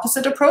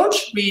opposite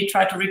approach. We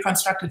tried to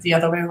reconstruct it the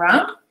other way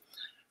around.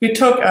 We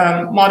took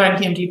a modern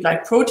heme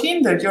D-like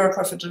protein, the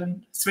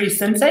uroporphyrin 3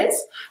 synthase,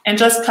 and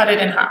just cut it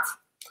in half.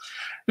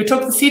 We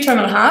took the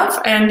C-terminal half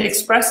and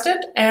expressed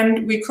it,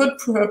 and we could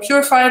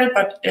purify it,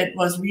 but it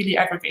was really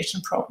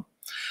aggregation prone.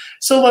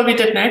 So what we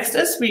did next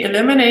is we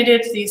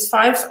eliminated these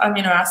 5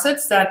 amino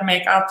acids that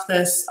make up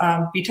this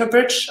beta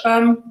bridge,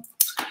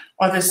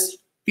 or this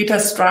beta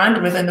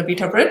strand within the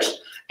beta bridge,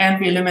 and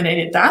we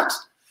eliminated that.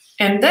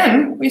 And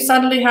then we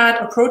suddenly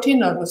had a protein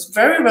that was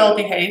very well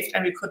behaved,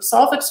 and we could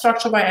solve its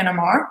structure by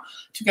NMR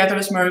together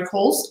with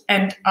Murray-Coles.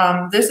 And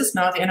this is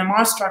now the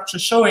NMR structure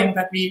showing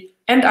that we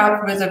end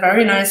up with a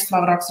very nice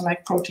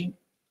flavodoxin-like protein.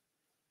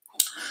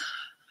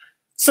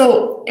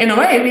 So in a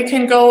way, we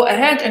can go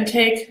ahead and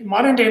take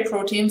modern day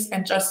proteins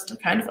and just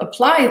kind of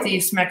apply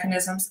these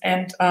mechanisms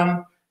and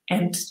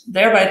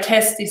thereby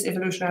test these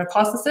evolutionary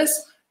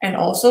hypotheses, and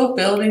also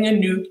building a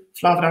new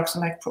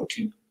flavodoxin-like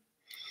protein.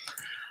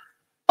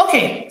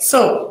 Okay,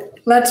 so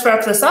let's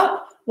wrap this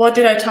up. What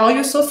did I tell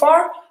you so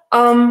far?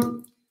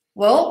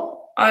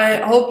 Well, I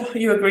hope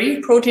you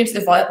agree. Proteins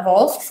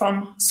evolved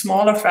from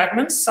smaller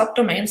fragments,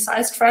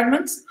 subdomain-sized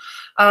fragments.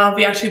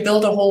 We actually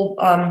built a whole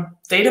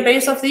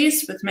database of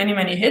these with many,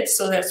 many hits.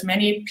 So there's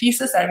many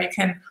pieces that we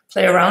can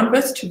play around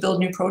with to build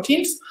new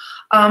proteins.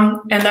 And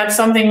that's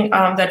something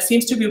that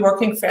seems to be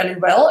working fairly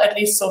well, at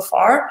least so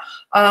far.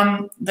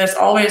 There's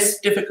always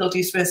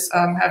difficulties with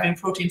having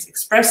proteins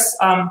express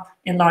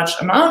in large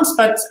amounts,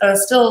 but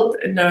still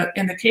in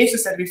the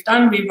cases that we've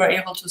done, we were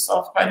able to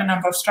solve quite a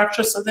number of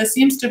structures. So there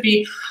seems to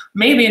be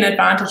maybe an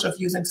advantage of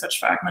using such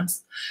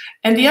fragments.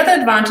 And the other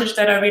advantage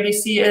that I really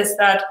see is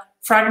that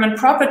fragment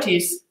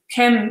properties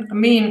can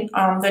mean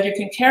that you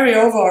can carry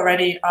over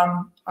already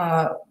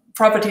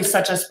properties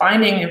such as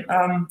binding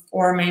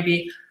or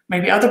maybe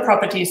other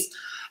properties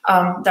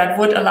that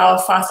would allow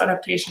fast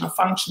adaptation of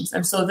functions.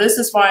 And so this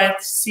is why I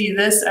see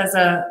this as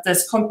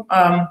this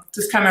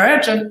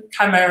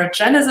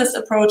chimeragenesis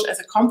approach as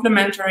a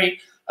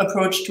complementary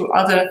approach to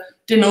other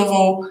de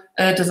novo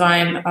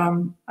design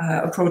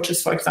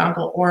approaches, for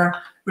example, or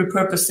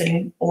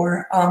repurposing,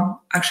 or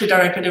actually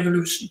directed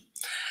evolution.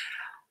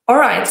 All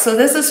right, so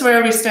this is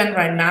where we stand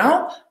right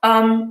now.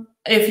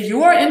 If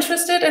you are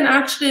interested in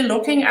actually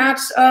looking at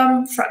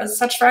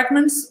such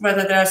fragments,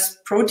 whether there's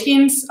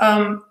proteins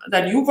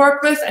that you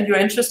work with and you're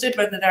interested,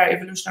 whether there are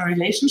evolutionary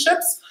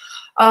relationships,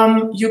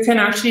 you can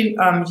actually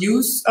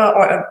use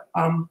or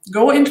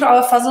go into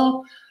our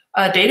fuzzle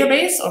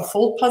database or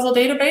fold puzzle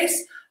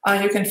database.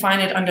 You can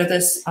find it under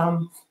this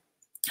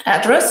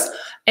address,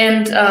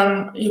 and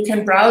you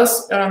can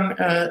browse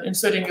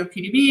inserting your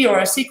PDB or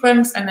a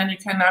sequence, and then you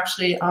can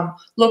actually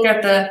look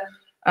at the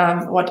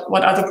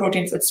what other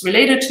proteins it's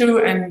related to,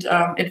 and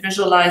it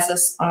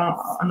visualizes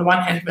on the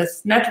one hand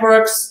with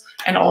networks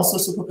and also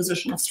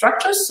superposition of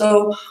structures.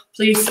 So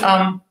please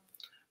go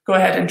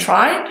ahead and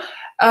try.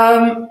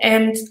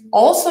 And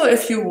also,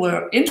 if you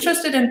were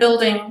interested in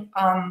building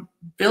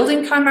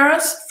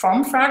chimeras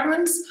from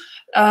fragments,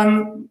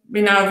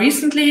 we now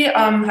recently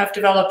have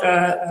developed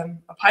a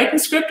Python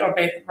script, or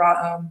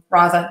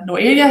rather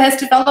Noelia has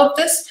developed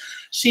this.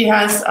 She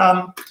has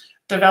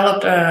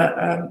developed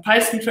a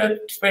Python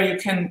script where you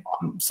can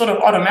sort of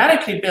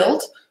automatically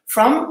build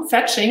from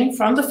fetching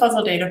from the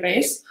fossil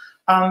database,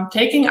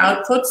 taking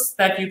outputs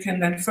that you can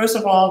then first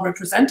of all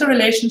represent the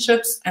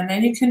relationships, and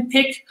then you can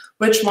pick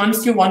which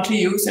ones you want to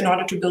use in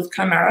order to build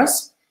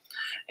chimeras.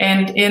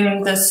 And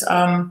in this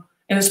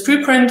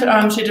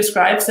preprint, she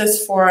describes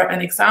this for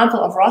an example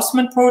of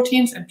Rossmann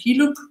proteins and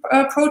P-loop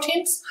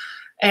proteins,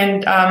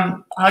 and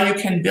how you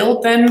can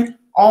build then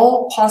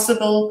all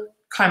possible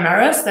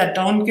chimeras that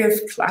don't give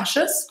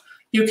clashes.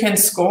 You can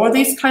score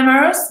these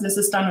chimeras. This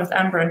is done with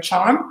Amber and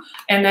Charm.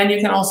 And then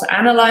you can also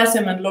analyze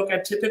them and look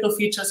at typical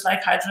features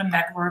like hydrogen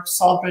networks,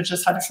 salt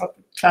bridges,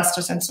 hydrotropic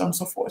clusters, and so on and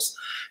so forth.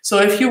 So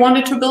if you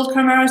wanted to build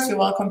chimeras, you're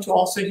welcome to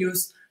also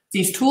use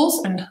these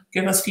tools and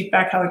give us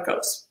feedback how it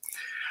goes.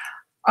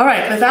 All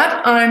right, with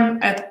that,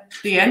 I'm at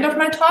the end of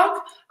my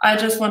talk. I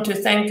just want to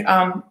thank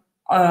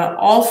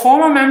all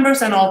former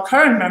members and all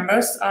current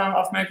members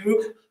of my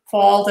group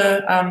for all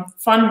the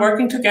fun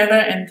working together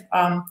and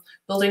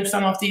building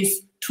some of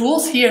these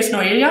tools. Here is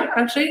Noelia,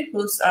 actually,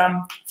 whose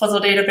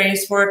fossil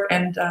database work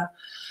and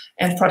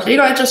ProtLego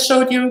I just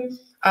showed you.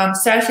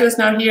 Sergio is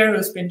now here,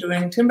 who's been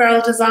doing tin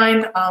barrel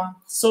design.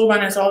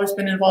 Soban has always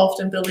been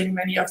involved in building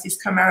many of these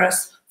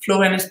chimeras.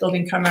 Florian is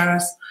building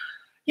chimeras.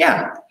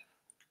 Yeah.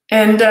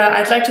 And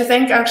I'd like to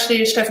thank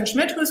actually Steffen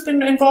Schmidt, who's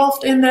been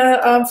involved in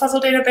the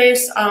fossil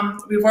database.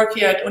 We work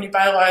here at Uni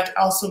Bayreuth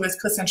also with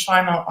Christian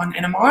Schreimer on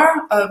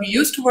NMR. We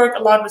used to work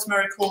a lot with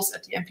Murray Coles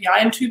at the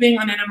MPI in Tübingen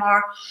on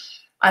NMR.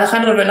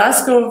 Alejandro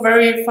Velasco,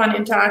 very fun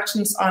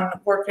interactions on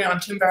working on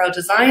tin barrel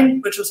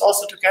design, which was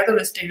also together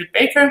with David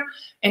Baker.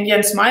 And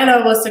Jens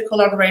Meiler was the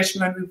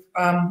collaboration when we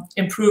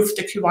improved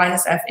the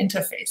QYSF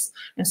interface.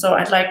 And so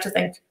I'd like to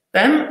thank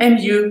them and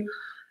you,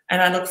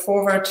 and I look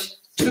forward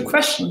to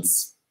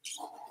questions.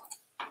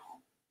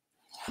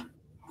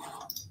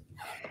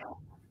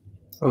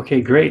 Okay,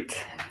 great.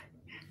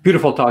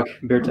 Beautiful talk,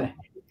 Birte.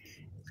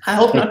 I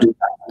hope not.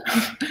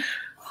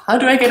 How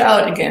do I get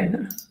out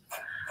again?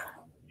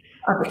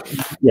 Okay.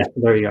 Yeah,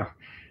 there you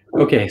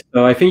go. Okay,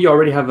 so I think you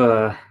already have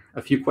a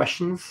few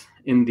questions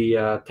in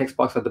the text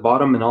box at the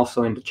bottom and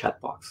also in the chat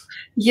box.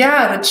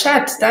 Yeah, the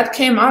chat, that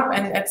came up,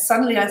 and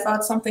suddenly I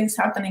thought something's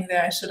happening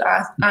there. I should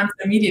answer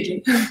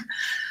immediately.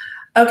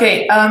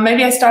 Okay,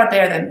 maybe I start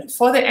there then.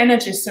 For the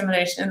energy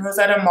simulation in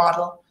Rosetta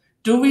model,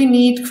 do we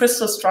need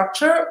crystal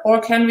structure or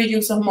can we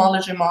use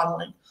homology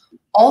modeling?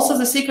 Also,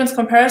 the sequence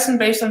comparison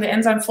based on the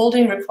enzyme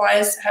folding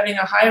requires having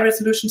a high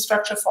resolution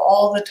structure for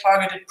all the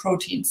targeted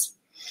proteins.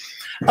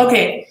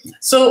 Okay,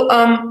 so,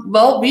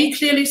 well, we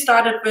clearly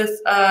started with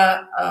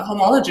a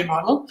homology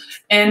model,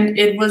 and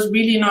it was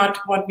really not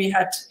what we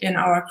had in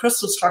our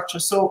crystal structure.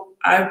 So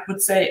I would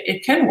say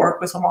it can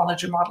work with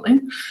homology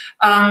modeling.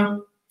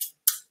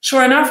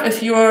 Sure enough,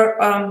 if your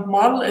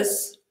model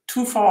is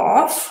too far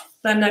off,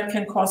 then that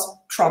can cause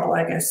trouble,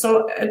 I guess.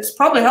 So it's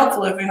probably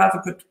helpful if you have a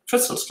good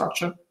crystal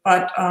structure,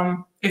 but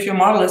if your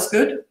model is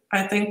good,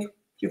 I think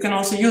you can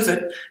also use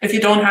it. If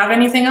you don't have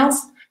anything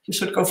else, you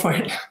should go for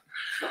it.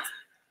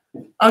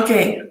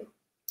 Okay,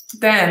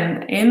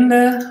 then in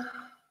the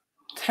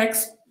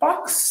text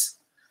box,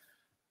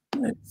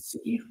 let's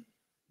see.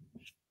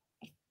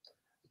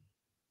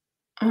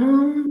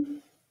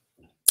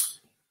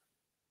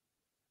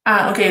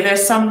 Okay,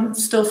 there's some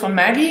still from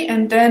Maggie,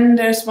 and then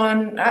there's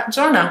one,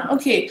 Jonna.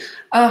 Okay,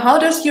 how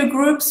does your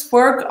groups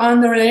work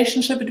on the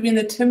relationship between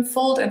the TIM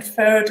fold and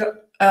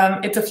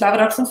it's a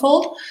flavodoxin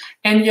fold,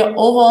 and your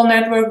overall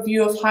network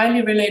view of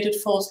highly related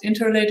folds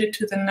interrelated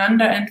to the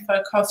Nanda and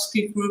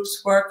Falkowski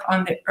groups' work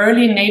on the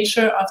early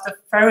nature of the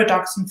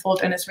ferredoxin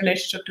fold and its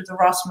relationship to the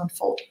Rossmann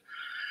fold?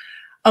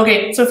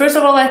 Okay, so first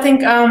of all, I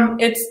think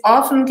it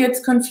often gets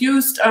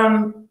confused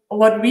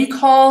what we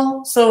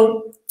call,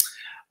 so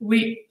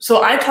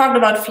I talked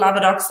about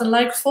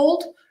flavodoxin-like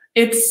fold.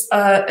 It's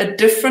a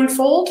different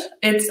fold.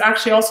 It's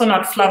actually also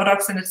not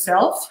flavodoxin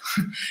itself.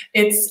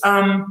 It's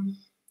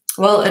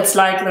well, it's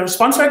like the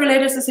response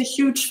regulators is a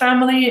huge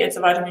family. It's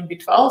a vitamin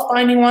B12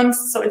 binding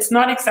ones, so it's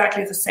not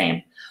exactly the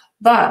same.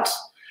 But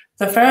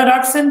the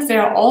ferredoxins, they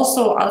are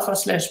also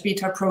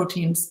alpha/beta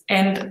proteins,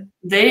 and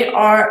they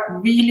are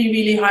really,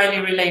 really highly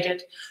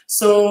related.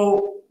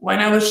 So when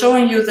I was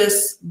showing you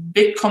this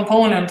big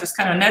component, this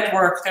kind of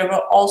network, there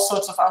were all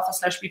sorts of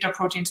alpha/beta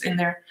proteins in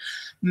there.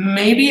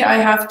 Maybe I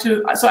have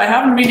to, so I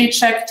haven't really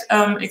checked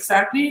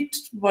exactly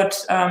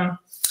what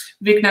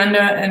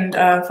Vignanda and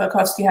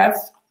Falkowski have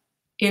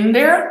in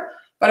there,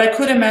 but I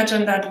could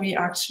imagine that we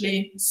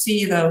actually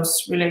see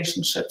those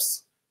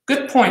relationships.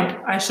 Good point.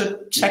 I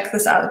should check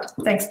this out.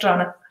 Thanks,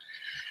 Jonna.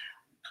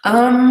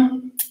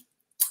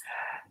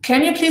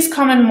 Can you please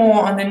comment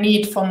more on the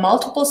need for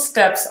multiple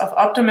steps of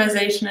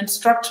optimization and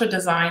structure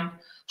design?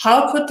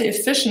 How could the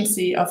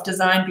efficiency of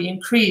design be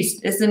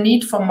increased? Is the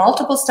need for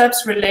multiple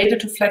steps related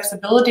to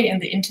flexibility in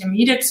the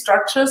intermediate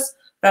structures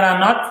that are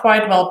not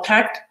quite well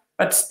packed,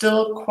 but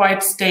still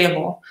quite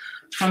stable?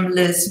 From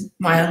Liz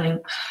Meiling.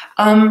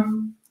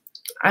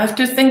 I have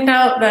to think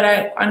now that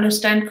I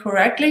understand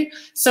correctly.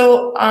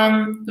 So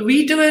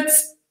we do it,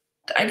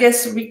 I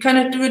guess we kind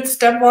of do it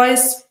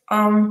stepwise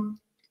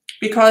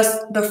because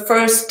the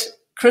first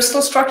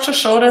crystal structure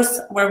showed us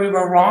where we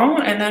were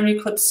wrong, and then we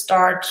could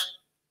start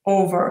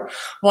over.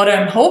 What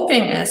I'm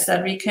hoping is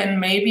that we can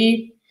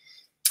maybe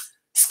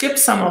skip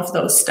some of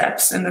those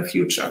steps in the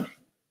future.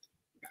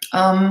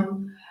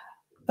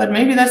 But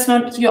maybe that's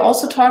not, you're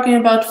also talking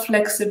about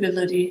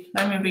flexibility.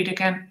 Let me read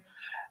again.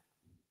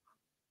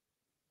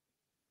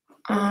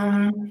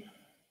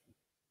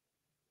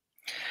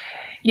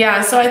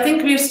 Yeah, so I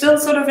think we're still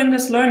sort of in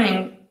this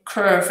learning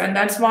curve, and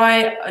that's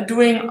why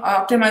doing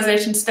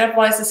optimization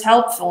stepwise is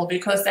helpful,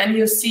 because then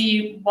you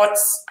see what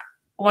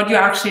you're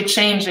actually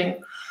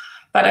changing.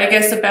 But I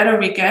guess the better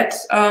we get,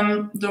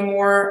 the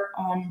more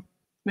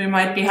we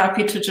might be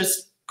happy to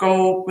just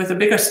go with the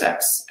bigger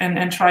steps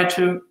and try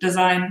to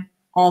design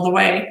all the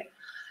way.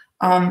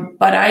 But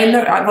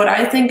what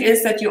I think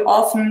is that you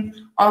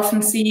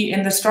often see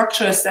in the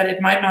structures that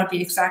it might not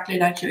be exactly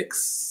like you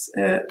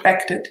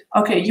expected.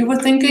 Okay, you were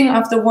thinking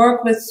of the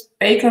work with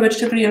Baker, which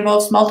typically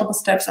involves multiple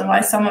steps, and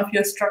why some of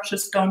your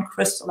structures don't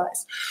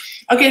crystallize.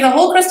 Okay, the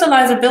whole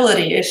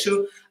crystallizability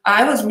issue,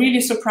 I was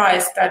really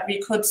surprised that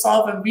we could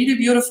solve a really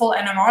beautiful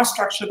NMR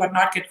structure but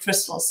not get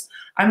crystals.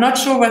 I'm not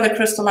sure whether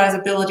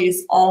crystallizability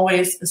is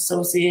always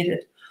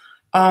associated.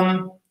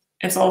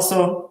 It's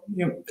also,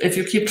 if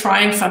you keep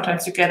trying,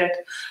 sometimes you get it.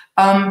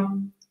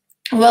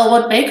 Well,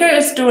 what Baker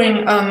is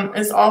doing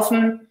is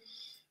often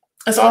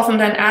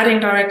then adding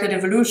directed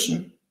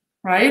evolution,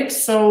 right?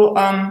 So,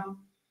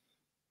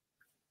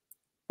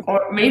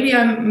 or maybe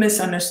I'm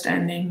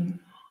misunderstanding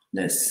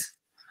this.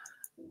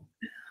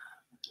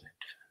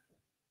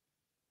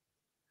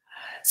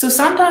 So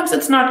sometimes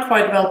it's not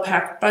quite well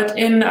packed, but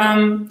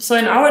so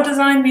in our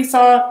design we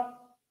saw,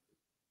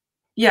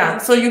 yeah,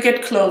 so you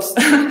get close.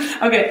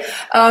 Okay,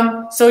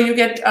 so you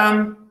get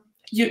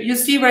you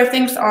see where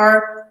things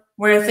are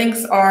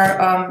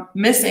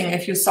missing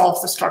if you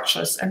solve the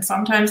structures, and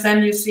sometimes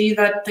then you see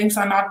that things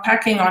are not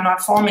packing or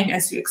not forming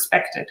as you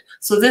expected.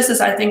 So this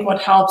is, I think,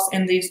 what helps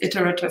in these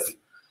iterative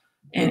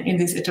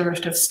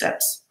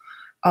steps.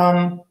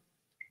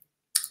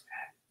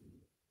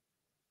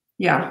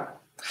 Yeah.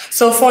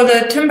 So for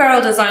the Tim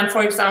barrel design,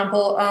 for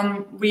example,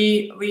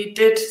 we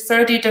did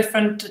 30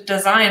 different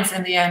designs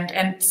in the end,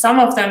 and some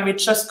of them we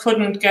just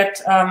couldn't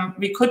get.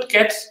 We could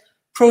get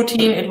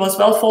protein; it was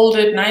well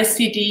folded, nice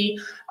CD,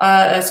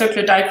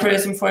 circular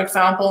dichroism, for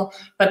example.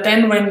 But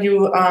then when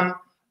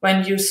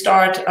you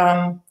start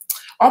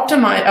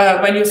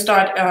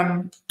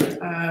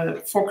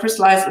for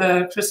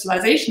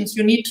crystallizations,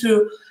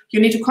 you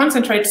need to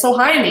concentrate so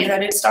highly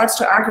that it starts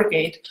to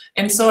aggregate.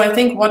 And so I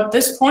think what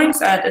this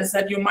points at is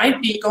that you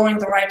might be going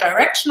the right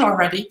direction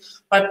already,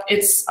 but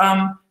it's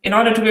in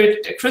order to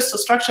get a crystal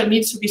structure, it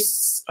needs to be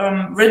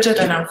rigid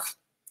enough.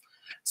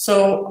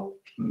 So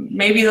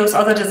maybe those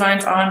other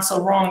designs aren't so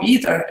wrong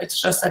either.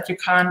 It's just that you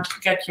can't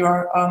get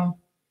your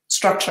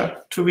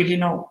structure to really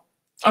know.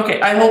 Okay,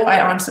 I hope I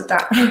answered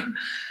that.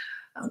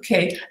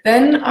 Okay,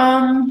 then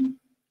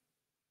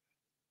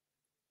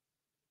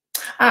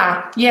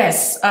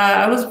yes,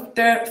 I was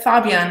there,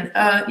 Fabian.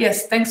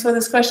 Yes, thanks for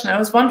this question. I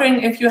was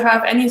wondering if you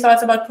have any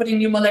thoughts about putting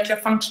new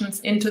molecular functions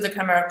into the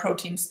chimera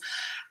proteins.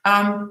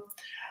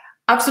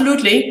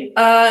 Absolutely.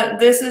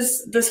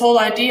 This whole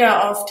idea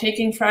of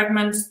taking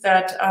fragments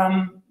that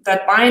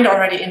that bind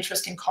already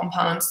interesting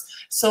compounds.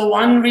 So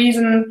one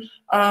reason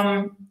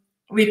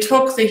we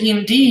took the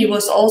heme D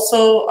was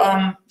also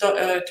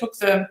took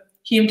the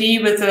heme D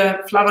with the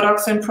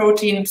flavodoxin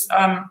proteins.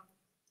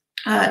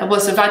 It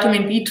was a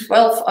vitamin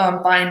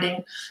B12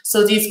 binding.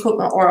 So these,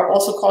 or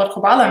also called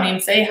cobalamin,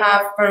 they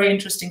have very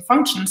interesting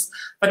functions,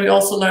 but we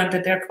also learned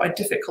that they're quite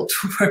difficult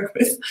to work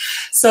with.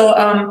 So,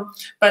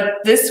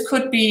 but this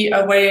could be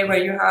a way where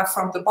you have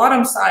from the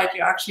bottom side,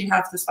 you actually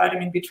have this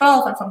vitamin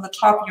B12, and from the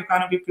top, you're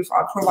going to be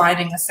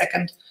providing a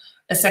second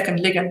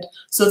ligand.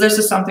 So this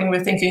is something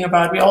we're thinking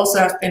about. We also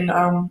have been,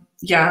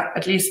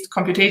 at least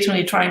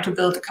computationally trying to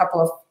build a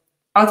couple of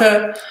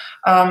other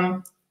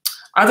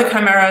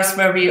chimeras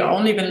where we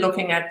only been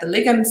looking at the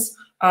ligands,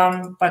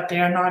 but they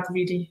are not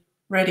really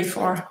ready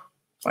for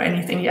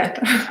anything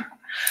yet.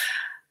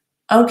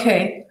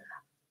 Okay.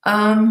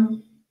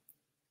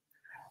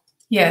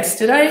 Yes,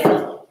 did I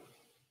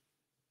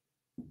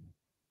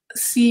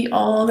see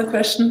all the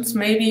questions?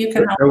 Maybe you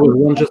can help. There was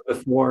one just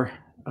before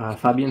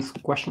Fabian's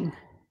question.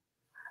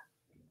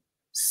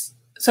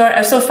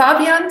 Sorry, so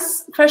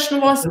Fabian's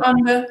question was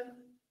on the...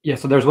 Yeah,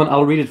 so there's one,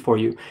 I'll read it for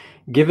you.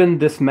 Given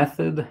this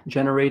method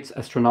generates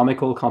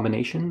astronomical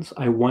combinations,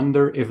 I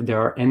wonder if there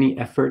are any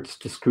efforts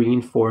to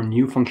screen for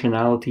new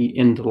functionality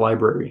in the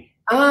library.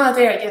 Ah,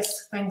 there,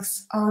 yes,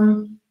 thanks.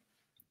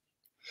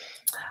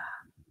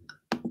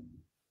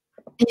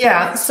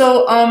 Yeah,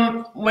 so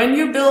when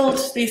you build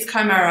these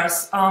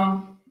chimeras,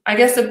 I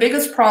guess the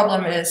biggest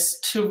problem is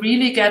to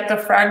really get the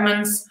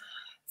fragments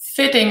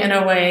fitting in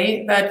a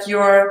way that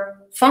your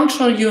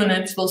functional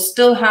units will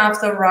still have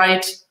the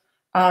right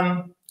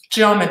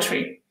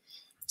geometry.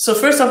 So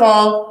first of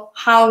all,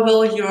 how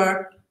will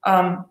your,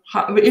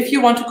 if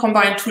you want to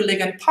combine two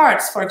ligand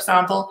parts, for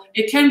example,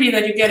 it can be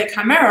that you get a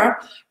chimera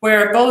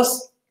where both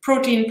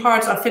protein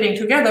parts are fitting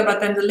together, but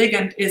then the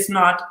ligand is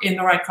not in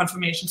the right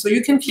conformation. So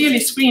you can clearly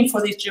screen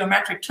for these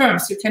geometric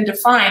terms. You can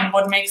define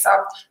what makes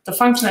up the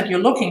function that you're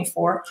looking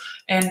for,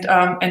 and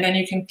then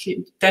you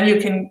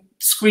can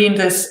screen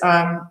this.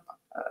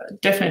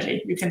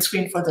 Definitely, you can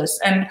screen for this.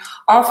 And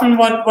often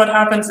what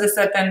happens is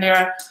that then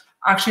there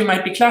actually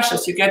might be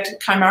clashes. You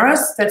get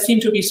chimeras that seem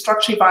to be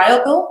structurally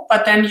viable,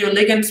 but then your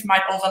ligands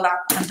might overlap,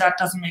 and that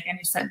doesn't make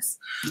any sense.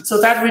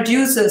 So that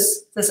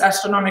reduces this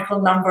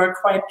astronomical number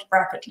quite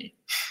rapidly.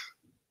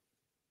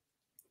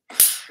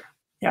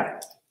 Yeah.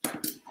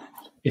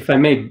 If I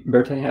may,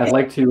 Birte, I'd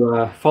like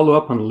to follow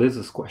up on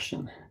Liz's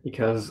question,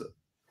 because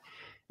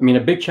I mean, a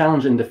big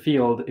challenge in the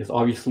field is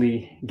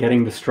obviously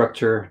getting the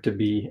structure to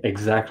be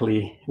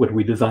exactly what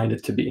we designed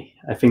it to be.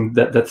 I think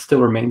that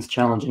still remains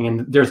challenging,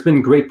 and there's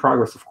been great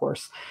progress, of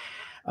course.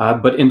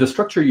 But in the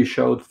structure you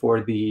showed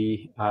for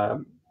the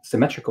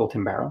symmetrical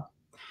tin barrel,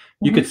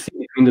 you could see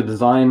between the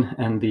design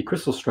and the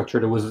crystal structure,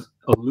 there was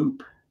a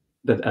loop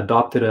that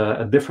adopted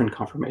a different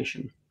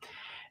conformation.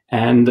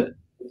 And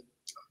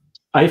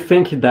I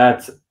think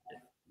that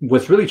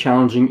what's really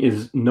challenging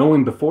is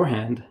knowing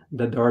beforehand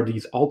that there are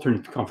these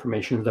alternate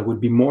conformations that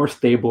would be more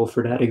stable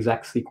for that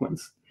exact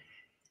sequence.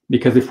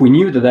 Because if we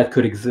knew that that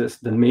could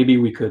exist, then maybe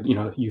we could,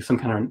 use some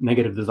kind of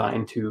negative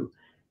design to,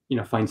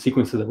 find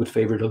sequences that would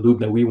favor the loop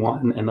that we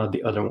want and not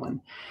the other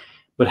one.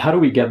 But how do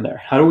we get there?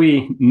 How do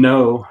we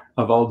know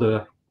of all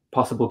the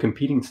possible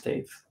competing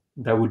states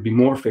that would be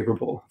more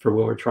favorable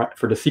for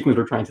for the sequence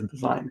we're trying to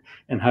design?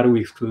 And how do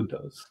we exclude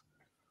those?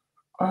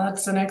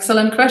 That's an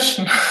excellent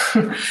question.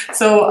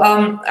 So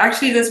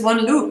actually, there's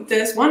one loop.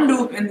 There's one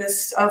loop in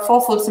this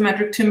four-fold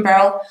symmetric tin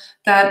barrel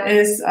that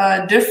is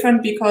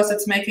different because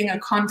it's making a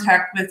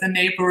contact with the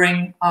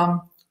neighboring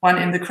one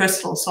in the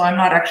crystal. So I'm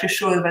not actually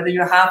sure whether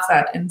you have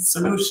that in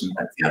solution.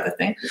 That's the other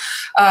thing.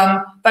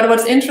 But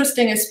what's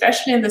interesting,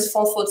 especially in this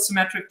four-fold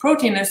symmetric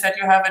protein, is that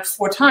you have it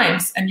 4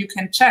 times, and you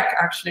can check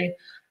actually,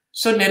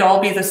 shouldn't it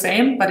all be the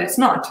same? But it's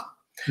not.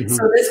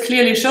 So this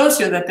clearly shows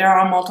you that there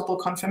are multiple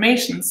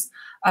conformations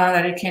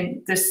that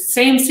this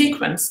same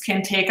sequence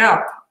can take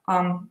up.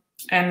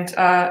 And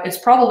it's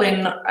probably,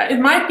 it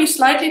might be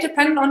slightly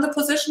dependent on the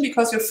position,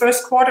 because your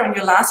first quarter and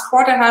your last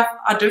quarter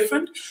are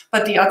different,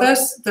 but the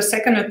others, the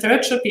second and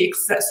third, should be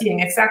seeing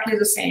exactly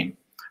the same,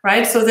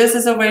 right? So this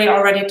is a way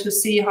already to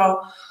see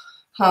how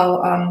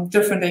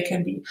different they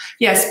can be.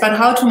 Yes, but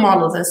how to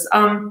model this?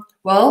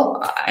 Well,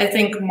 I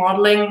think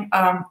modeling,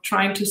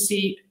 trying to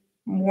see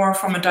more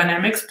from a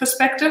dynamics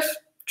perspective,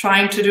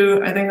 trying to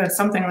do, I think that's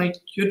something like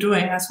you're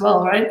doing as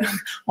well, right?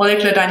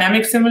 Molecular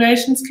dynamic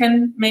simulations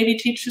can maybe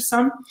teach you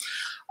some.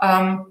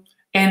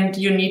 And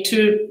you need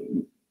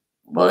to,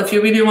 well, if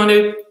you really want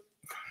to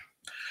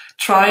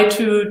try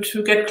to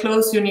get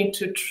close, you need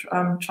to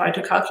try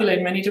to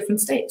calculate many different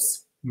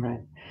states.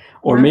 Right.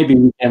 Or maybe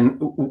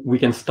we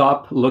can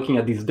stop looking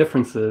at these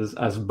differences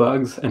as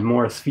bugs and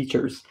more as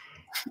features.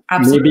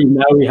 Absolutely. Maybe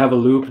now we have a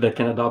loop that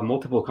can adopt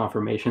multiple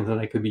conformations, and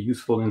that could be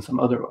useful in some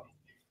other way.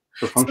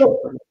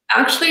 So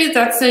actually,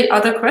 that's the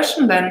other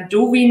question then.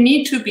 Do we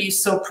need to be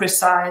so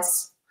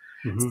precise?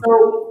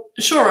 So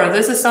sure,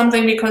 this is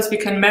something because we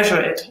can measure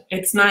it.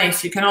 It's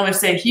nice. You can always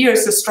say,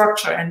 here's the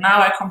structure, and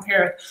now I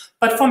compare it.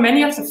 But for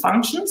many of the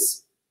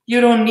functions, you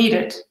don't need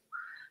it.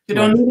 You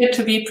don't need it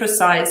to be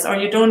precise, or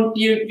you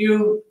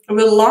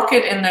will lock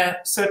it in a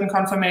certain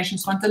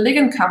conformations when the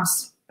ligand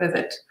comes with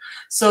it.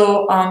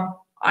 So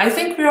I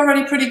think we're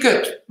already pretty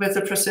good with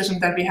the precision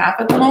that we have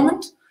at the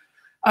moment.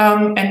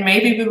 And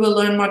maybe we will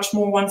learn much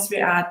more once we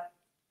add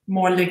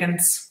more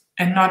ligands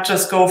and not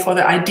just go for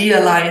the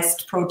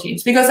idealized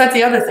proteins. Because that's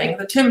the other thing.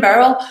 The tin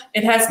barrel,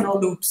 it has no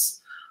loops,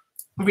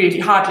 really,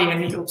 hardly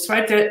any loops,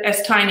 right? They're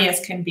as tiny as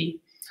can be.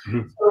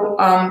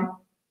 So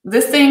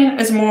this thing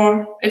is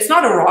more, it's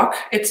not a rock,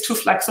 it's too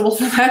flexible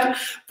for that,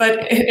 but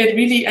I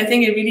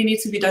think it really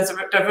needs to be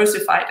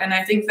diversified. And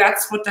I think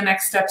that's what the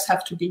next steps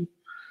have to be,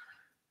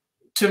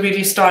 to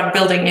really start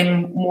building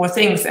in more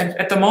things. And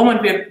at the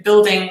moment, we're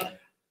building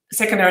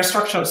secondary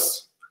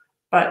structures,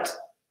 but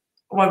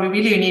what we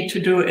really need to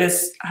do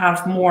is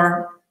have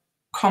more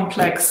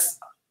complex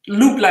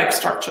loop-like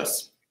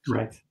structures.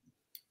 Right.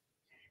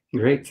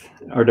 Great.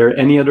 Are there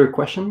any other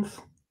questions?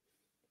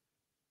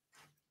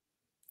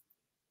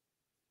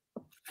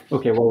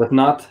 Okay, well, if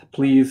not,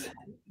 please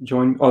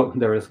join. Oh,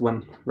 there is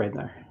one right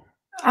there.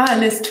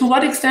 Liz, to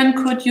what extent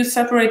could you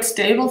separate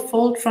stable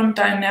fold from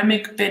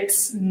dynamic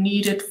bits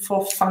needed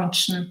for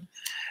function?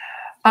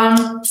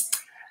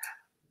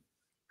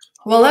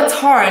 Well, that's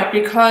hard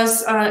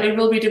because it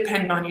will be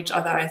dependent on each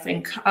other, I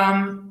think.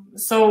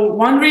 So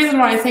one reason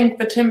why I think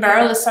the tin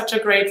barrel is such a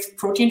great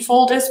protein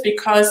fold is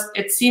because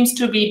it seems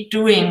to be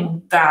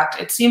doing that.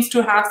 It seems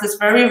to have this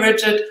very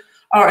rigid,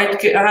 or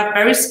it have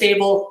very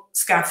stable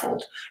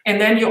scaffold.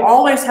 And then you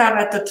always have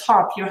at the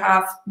top, you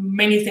have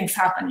many things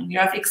happening. You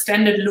have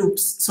extended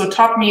loops. So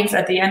top means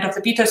at the end of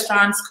the beta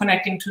strands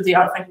connecting to the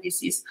alpha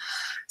helices.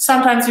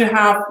 Sometimes you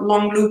have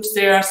long loops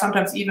there,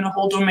 sometimes even a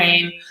whole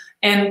domain.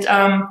 And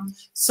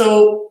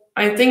so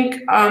I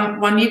think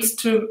one needs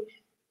to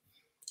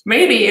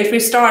maybe if we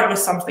start with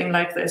something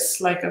like this,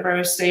 like a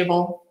very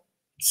stable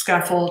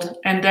scaffold,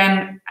 and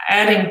then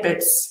adding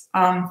bits,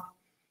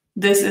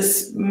 this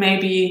is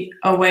maybe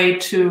a way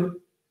to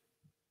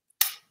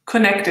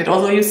connect it.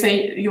 Although you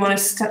say you want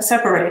to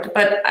separate,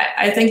 but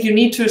I think you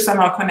need to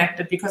somehow connect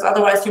it, because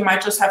otherwise you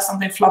might just have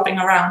something flopping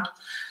around.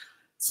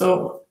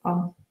 So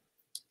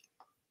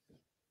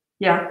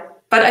yeah,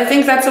 but I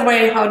think that's the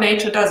way how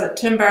nature does it.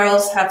 Tin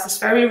barrels have this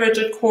very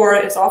rigid core.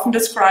 It's often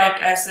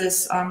described as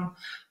this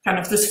kind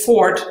of this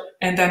fort,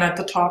 and then at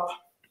the top.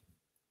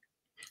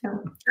 Yeah,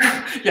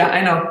 yeah,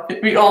 I know.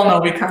 We all know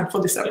we can't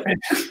fully separate.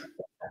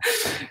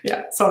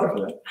 Yeah, sorry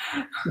for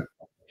that.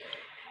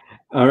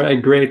 All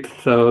right, great.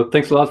 So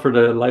thanks a lot for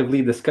the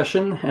lively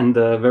discussion and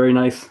the very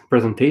nice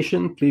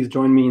presentation. Please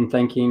join me in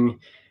thanking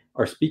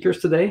our speakers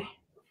today.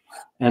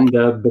 And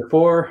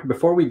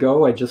before we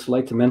go, I'd just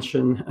like to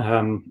mention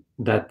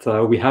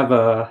that we have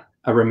a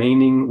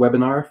remaining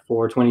webinar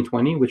for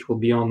 2020, which will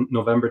be on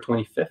November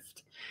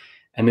 25th.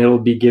 And it'll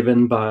be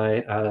given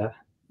by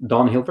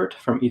Don Hilbert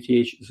from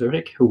ETH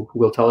Zurich, who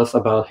will tell us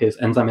about his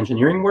enzyme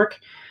engineering work.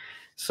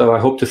 So I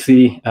hope to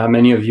see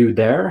many of you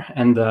there.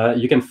 And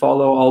you can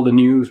follow all the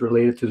news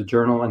related to the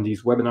journal and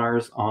these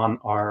webinars on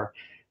our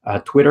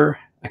Twitter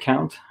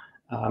account,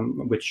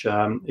 which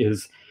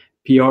is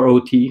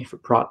PROT for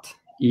Prot,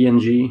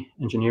 ENG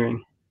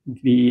Engineering,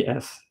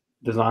 VES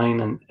Design,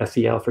 and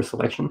SEL for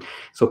Selection.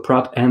 So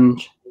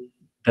ProtEng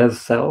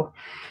DesCel.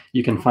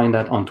 You can find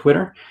that on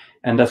Twitter.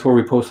 And that's where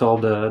we post all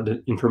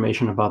the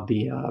information about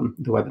the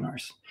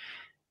webinars.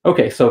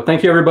 Okay, so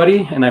thank you,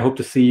 everybody, and I hope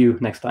to see you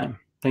next time.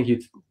 Thank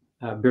you,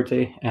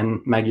 Birte and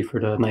Maggie,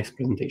 for the nice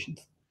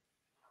presentations.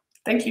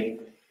 Thank you.